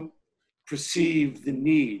don't perceive the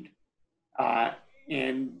need.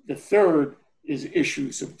 And the third is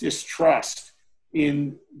issues of distrust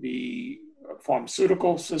in the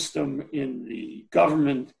pharmaceutical system, in the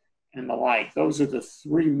government, and the like. Those are the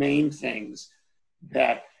three main things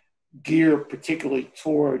that gear particularly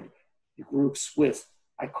toward the groups with,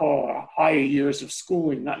 I call, higher years of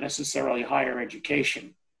schooling, not necessarily higher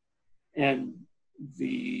education. And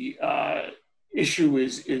the issue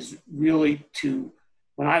is really to,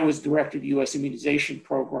 when I was director of the U.S. immunization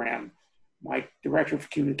program, my director of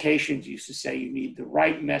communications used to say you need the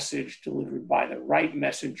right message delivered by the right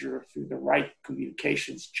messenger through the right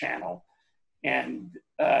communications channel. And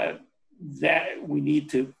that we need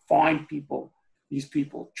to find people, these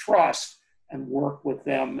people trust, and work with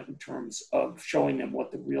them in terms of showing them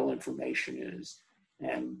what the real information is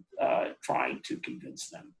and trying to convince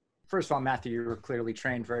them. First of all, Matthew, you were clearly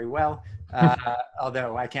trained very well,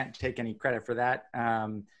 although I can't take any credit for that.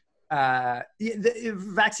 The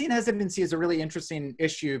vaccine hesitancy is a really interesting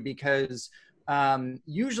issue because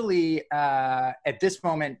usually at this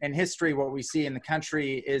moment in history, what we see in the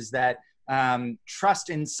country is that trust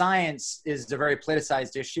in science is a very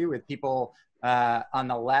politicized issue with people on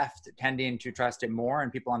the left tending to trust it more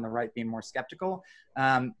and people on the right being more skeptical.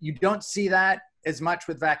 You don't see that as much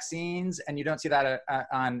with vaccines, and you don't see that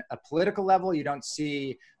on a political level. You don't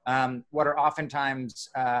see what are oftentimes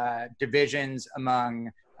divisions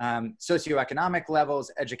among socioeconomic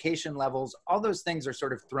levels, education levels. All those things are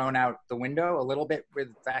sort of thrown out the window a little bit with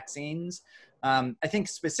vaccines. I think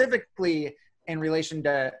specifically in relation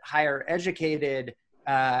to higher educated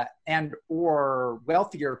and or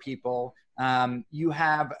wealthier people, you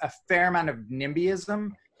have a fair amount of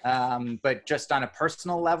NIMBYism, but just on a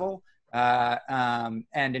personal level.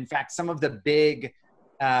 And in fact, some of the big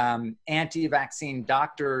anti-vaccine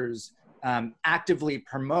doctors actively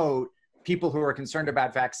promote people who are concerned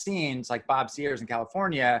about vaccines, like Bob Sears in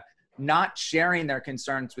California, not sharing their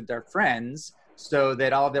concerns with their friends so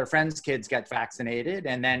that all of their friends' kids get vaccinated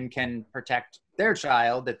and then can protect their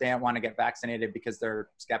child that they don't want to get vaccinated because they're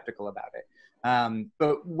skeptical about it.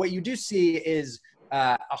 But what you do see is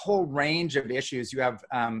a whole range of issues. You have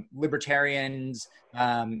libertarians,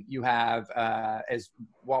 you have, as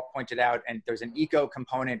Walt pointed out, and there's an eco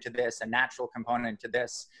component to this, a natural component to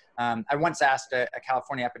this. I once asked a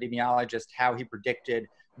California epidemiologist how he predicted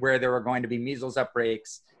where there were going to be measles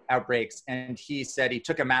outbreaks, and he said he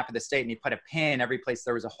took a map of the state and he put a pin every place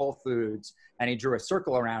there was a Whole Foods, and he drew a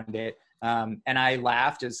circle around it. And I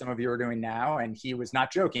laughed, as some of you are doing now, and he was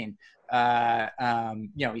not joking.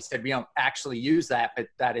 You know, he said, we don't actually use that, but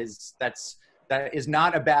that is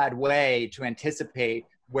not a bad way to anticipate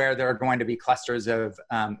where there are going to be clusters of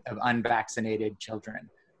unvaccinated children.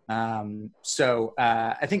 So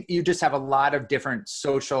I think you just have a lot of different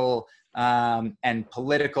social and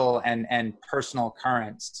political and personal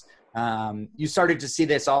currents. You started to see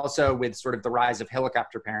this also with sort of the rise of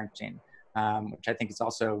helicopter parenting, which I think is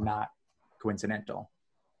also not coincidental.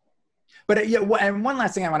 But yeah, and one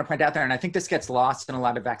last thing I want to point out there, and I think this gets lost in a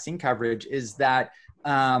lot of vaccine coverage, is that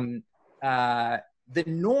the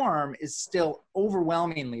norm is still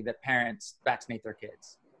overwhelmingly that parents vaccinate their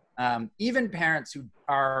kids, even parents who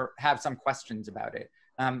have some questions about it.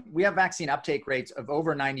 We have vaccine uptake rates of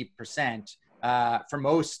over 90% for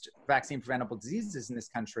most vaccine preventable diseases in this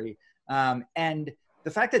country. And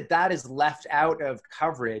the fact that that is left out of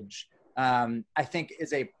coverage, I think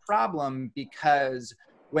is a problem, because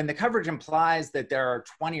when the coverage implies that there are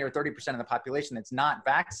 20 or 30% of the population that's not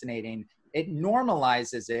vaccinating, it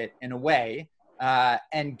normalizes it in a way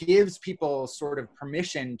and gives people sort of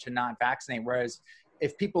permission to not vaccinate. Whereas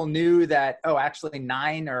if people knew that, oh, actually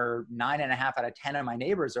 9 or 9.5 out of 10 of my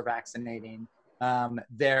neighbors are vaccinating,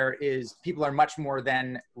 people are much more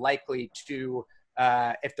than likely to,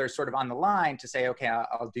 if they're sort of on the line, to say, okay,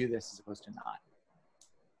 I'll do this as opposed to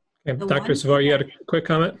not. Okay. Dr. Savoy, you had a quick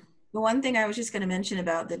comment? The one thing I was just going to mention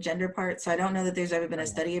about the gender part, so I don't know that there's ever been a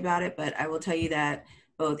study about it, but I will tell you that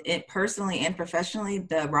both personally and professionally,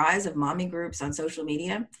 the rise of mommy groups on social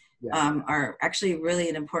media are actually really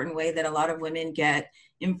an important way that a lot of women get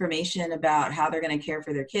information about how they're going to care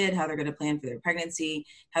for their kid, how they're going to plan for their pregnancy,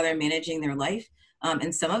 how they're managing their life.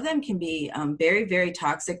 And some of them can be very, very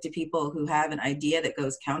toxic to people who have an idea that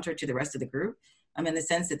goes counter to the rest of the group. In the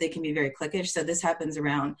sense that they can be very cliquish. So this happens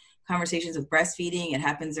around conversations with breastfeeding. It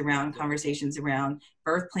happens around conversations around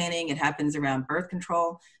birth planning. It happens around birth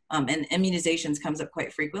control. And immunizations comes up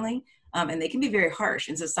quite frequently. And they can be very harsh.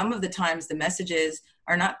 And so some of the times the messages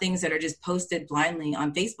are not things that are just posted blindly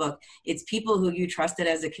on Facebook. It's people who you trusted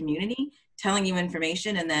as a community telling you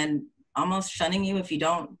information and then almost shunning you if you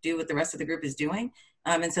don't do what the rest of the group is doing.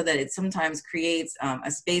 And so that it sometimes creates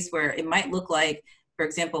a space where it might look like, for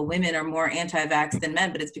example, women are more anti-vax than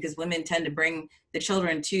men, but it's because women tend to bring the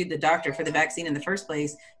children to the doctor for the vaccine in the first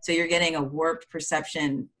place. So you're getting a warped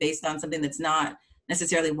perception based on something that's not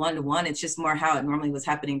necessarily one-to-one. It's just more how it normally was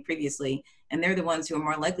happening previously. And they're the ones who are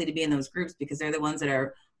more likely to be in those groups because they're the ones that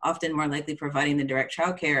are often more likely providing the direct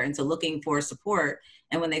childcare and so looking for support.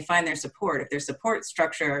 And when they find their support, if their support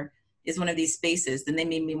structure is one of these spaces, then they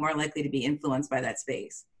may be more likely to be influenced by that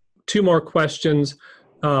space. 2 more questions.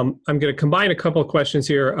 I'm going to combine a couple of questions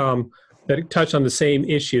here that touch on the same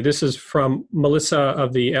issue. This is from Melissa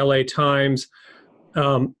of the LA Times.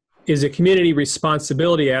 Is a community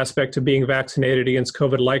responsibility aspect of being vaccinated against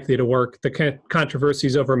COVID likely to work? The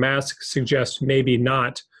controversies over masks suggest maybe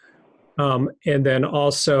not. And then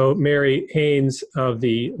also Mary Haynes of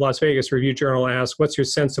the Las Vegas Review-Journal asks, what's your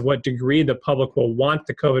sense of what degree the public will want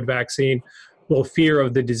the COVID vaccine? Will fear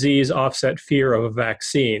of the disease offset fear of a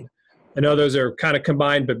vaccine? I know those are kind of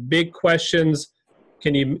combined, but big questions.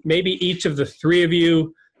 Can you, maybe each of the 3 of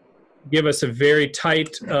you, give us a very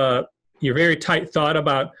tight, your very tight thought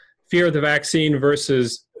about fear of the vaccine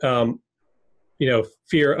versus,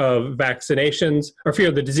 fear of vaccinations, or fear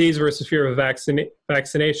of the disease versus fear of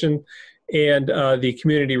vaccination, and the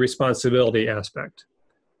community responsibility aspect.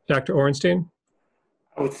 Dr. Orenstein?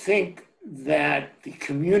 I would think that the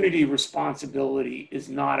community responsibility is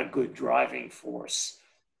not a good driving force.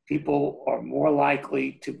 People are more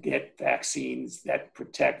likely to get vaccines that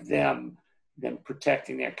protect them than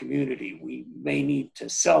protecting their community. We may need to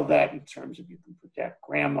sell that in terms of you can protect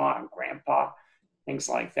grandma and grandpa, things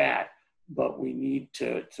like that, but we need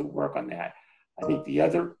to work on that. I think the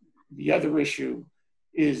other issue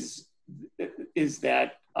is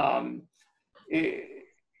that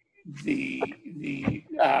the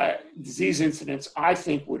disease incidence, I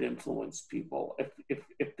think, would influence people,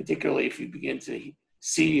 if particularly if you begin to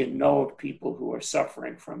see and know of people who are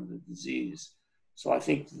suffering from the disease. So I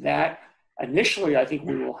think that initially, I think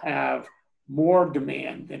we will have more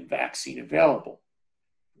demand than vaccine available.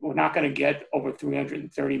 We're not going to get over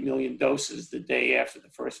 330 million doses the day after the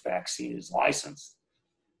first vaccine is licensed.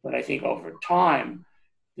 But I think over time,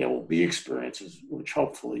 there will be experiences which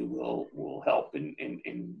hopefully will help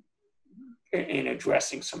in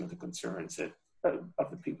addressing some of the concerns of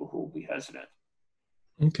the people who will be hesitant.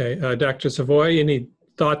 Okay, Dr. Savoy, any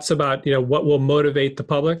thoughts about what will motivate the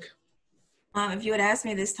public? If you had asked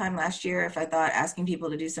me this time last year if I thought asking people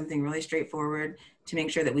to do something really straightforward to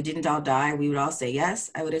make sure that we didn't all die, we would all say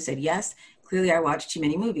yes, I would have said yes. Clearly, I watched too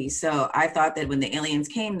many movies. So I thought that when the aliens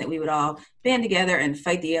came, that we would all band together and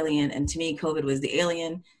fight the alien. And to me, COVID was the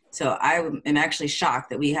alien. So I am actually shocked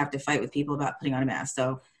that we have to fight with people about putting on a mask.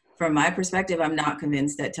 So from my perspective, I'm not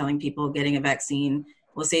convinced that telling people getting a vaccine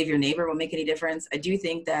will save your neighbor will make any difference. I do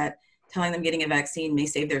think that telling them getting a vaccine may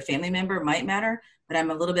save their family member might matter, but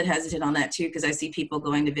I'm a little bit hesitant on that too, because I see people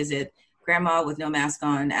going to visit grandma with no mask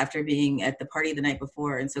on after being at the party the night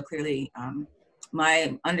before. And so clearly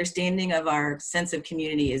my understanding of our sense of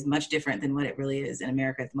community is much different than what it really is in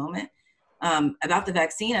America at the moment. About the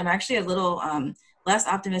vaccine, I'm actually a little less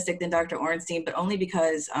optimistic than Dr. Orenstein, but only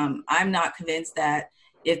because I'm not convinced that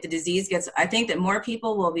if the disease gets, I think that more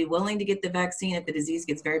people will be willing to get the vaccine if the disease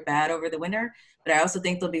gets very bad over the winter. But I also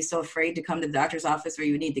think they'll be so afraid to come to the doctor's office where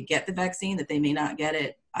you need to get the vaccine that they may not get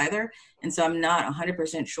it either. And so I'm not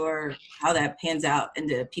 100% sure how that pans out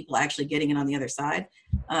into people actually getting it on the other side.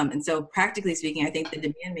 And so practically speaking, I think the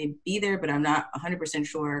demand may be there, but I'm not 100%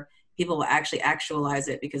 sure people will actually actualize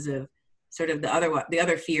it because of sort of the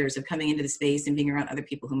other fears of coming into the space and being around other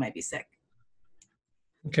people who might be sick.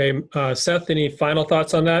 Okay, Seth, any final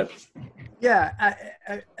thoughts on that? Yeah,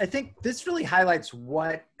 I think this really highlights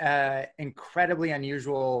what incredibly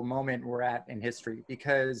unusual moment we're at in history,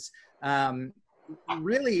 because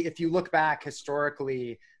really, if you look back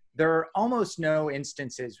historically, there are almost no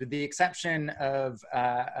instances, with the exception of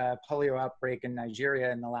a polio outbreak in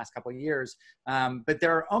Nigeria in the last couple of years, but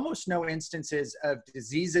there are almost no instances of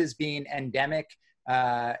diseases being endemic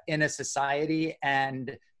in a society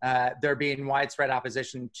and there being widespread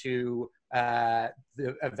opposition to a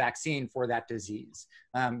vaccine for that disease.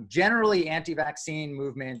 Generally, anti-vaccine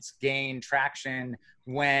movements gain traction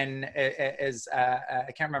when, as I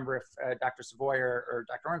can't remember if Dr. Savoy or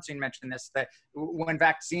Dr. Orenstein mentioned this, that when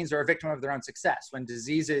vaccines are a victim of their own success, when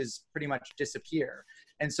diseases pretty much disappear.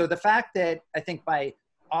 And so the fact that I think by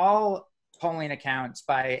all polling accounts,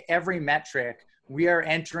 by every metric, we are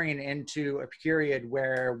entering into a period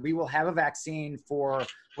where we will have a vaccine for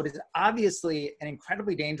what is obviously an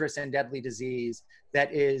incredibly dangerous and deadly disease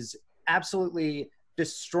that is absolutely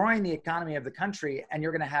destroying the economy of the country. And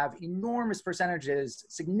you're going to have enormous percentages,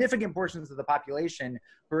 significant portions of the population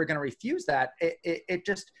who are going to refuse that.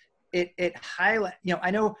 It highlights,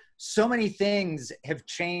 I know so many things have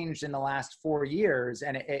changed in the last 4 years,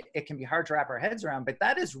 and it can be hard to wrap our heads around, but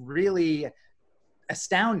that is really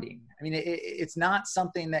astounding. I mean, it's not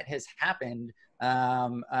something that has happened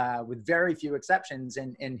with very few exceptions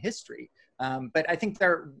in history. But I think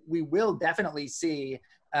we will definitely see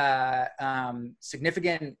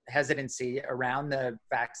significant hesitancy around the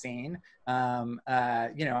vaccine. I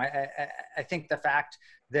think the fact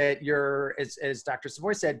that you're, as Dr.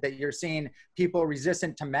 Savoy said, that you're seeing people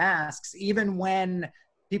resistant to masks, even when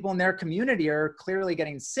people in their community are clearly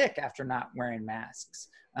getting sick after not wearing masks.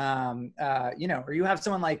 Or you have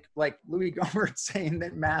someone like Louis Gohmert saying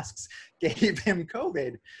that masks gave him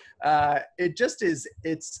COVID.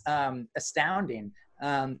 It's astounding.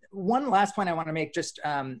 One last point I want to make, just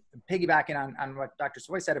piggybacking on what Dr.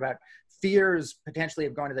 Savoy said about fears potentially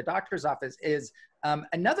of going to the doctor's office, is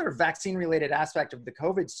another vaccine-related aspect of the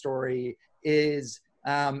COVID story is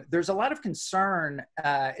there's a lot of concern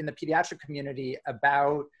in the pediatric community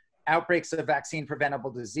about outbreaks of vaccine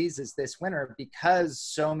preventable diseases this winter because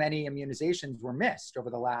so many immunizations were missed over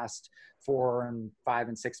the last 4 and 5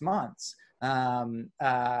 and 6 months.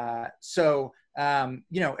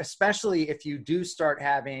 Especially if you do start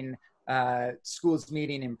having schools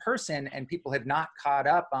meeting in person and people have not caught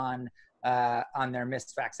up on their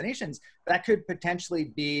missed vaccinations, that could potentially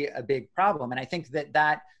be a big problem. And I think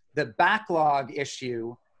that the backlog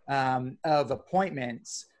issue of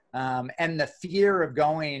appointments and the fear of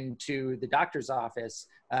going to the doctor's office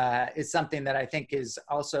is something that I think is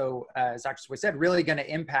also, as Dr. Savoy said, really going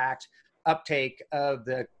to impact uptake of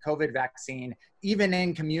the COVID vaccine, even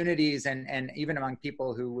in communities and even among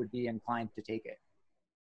people who would be inclined to take it.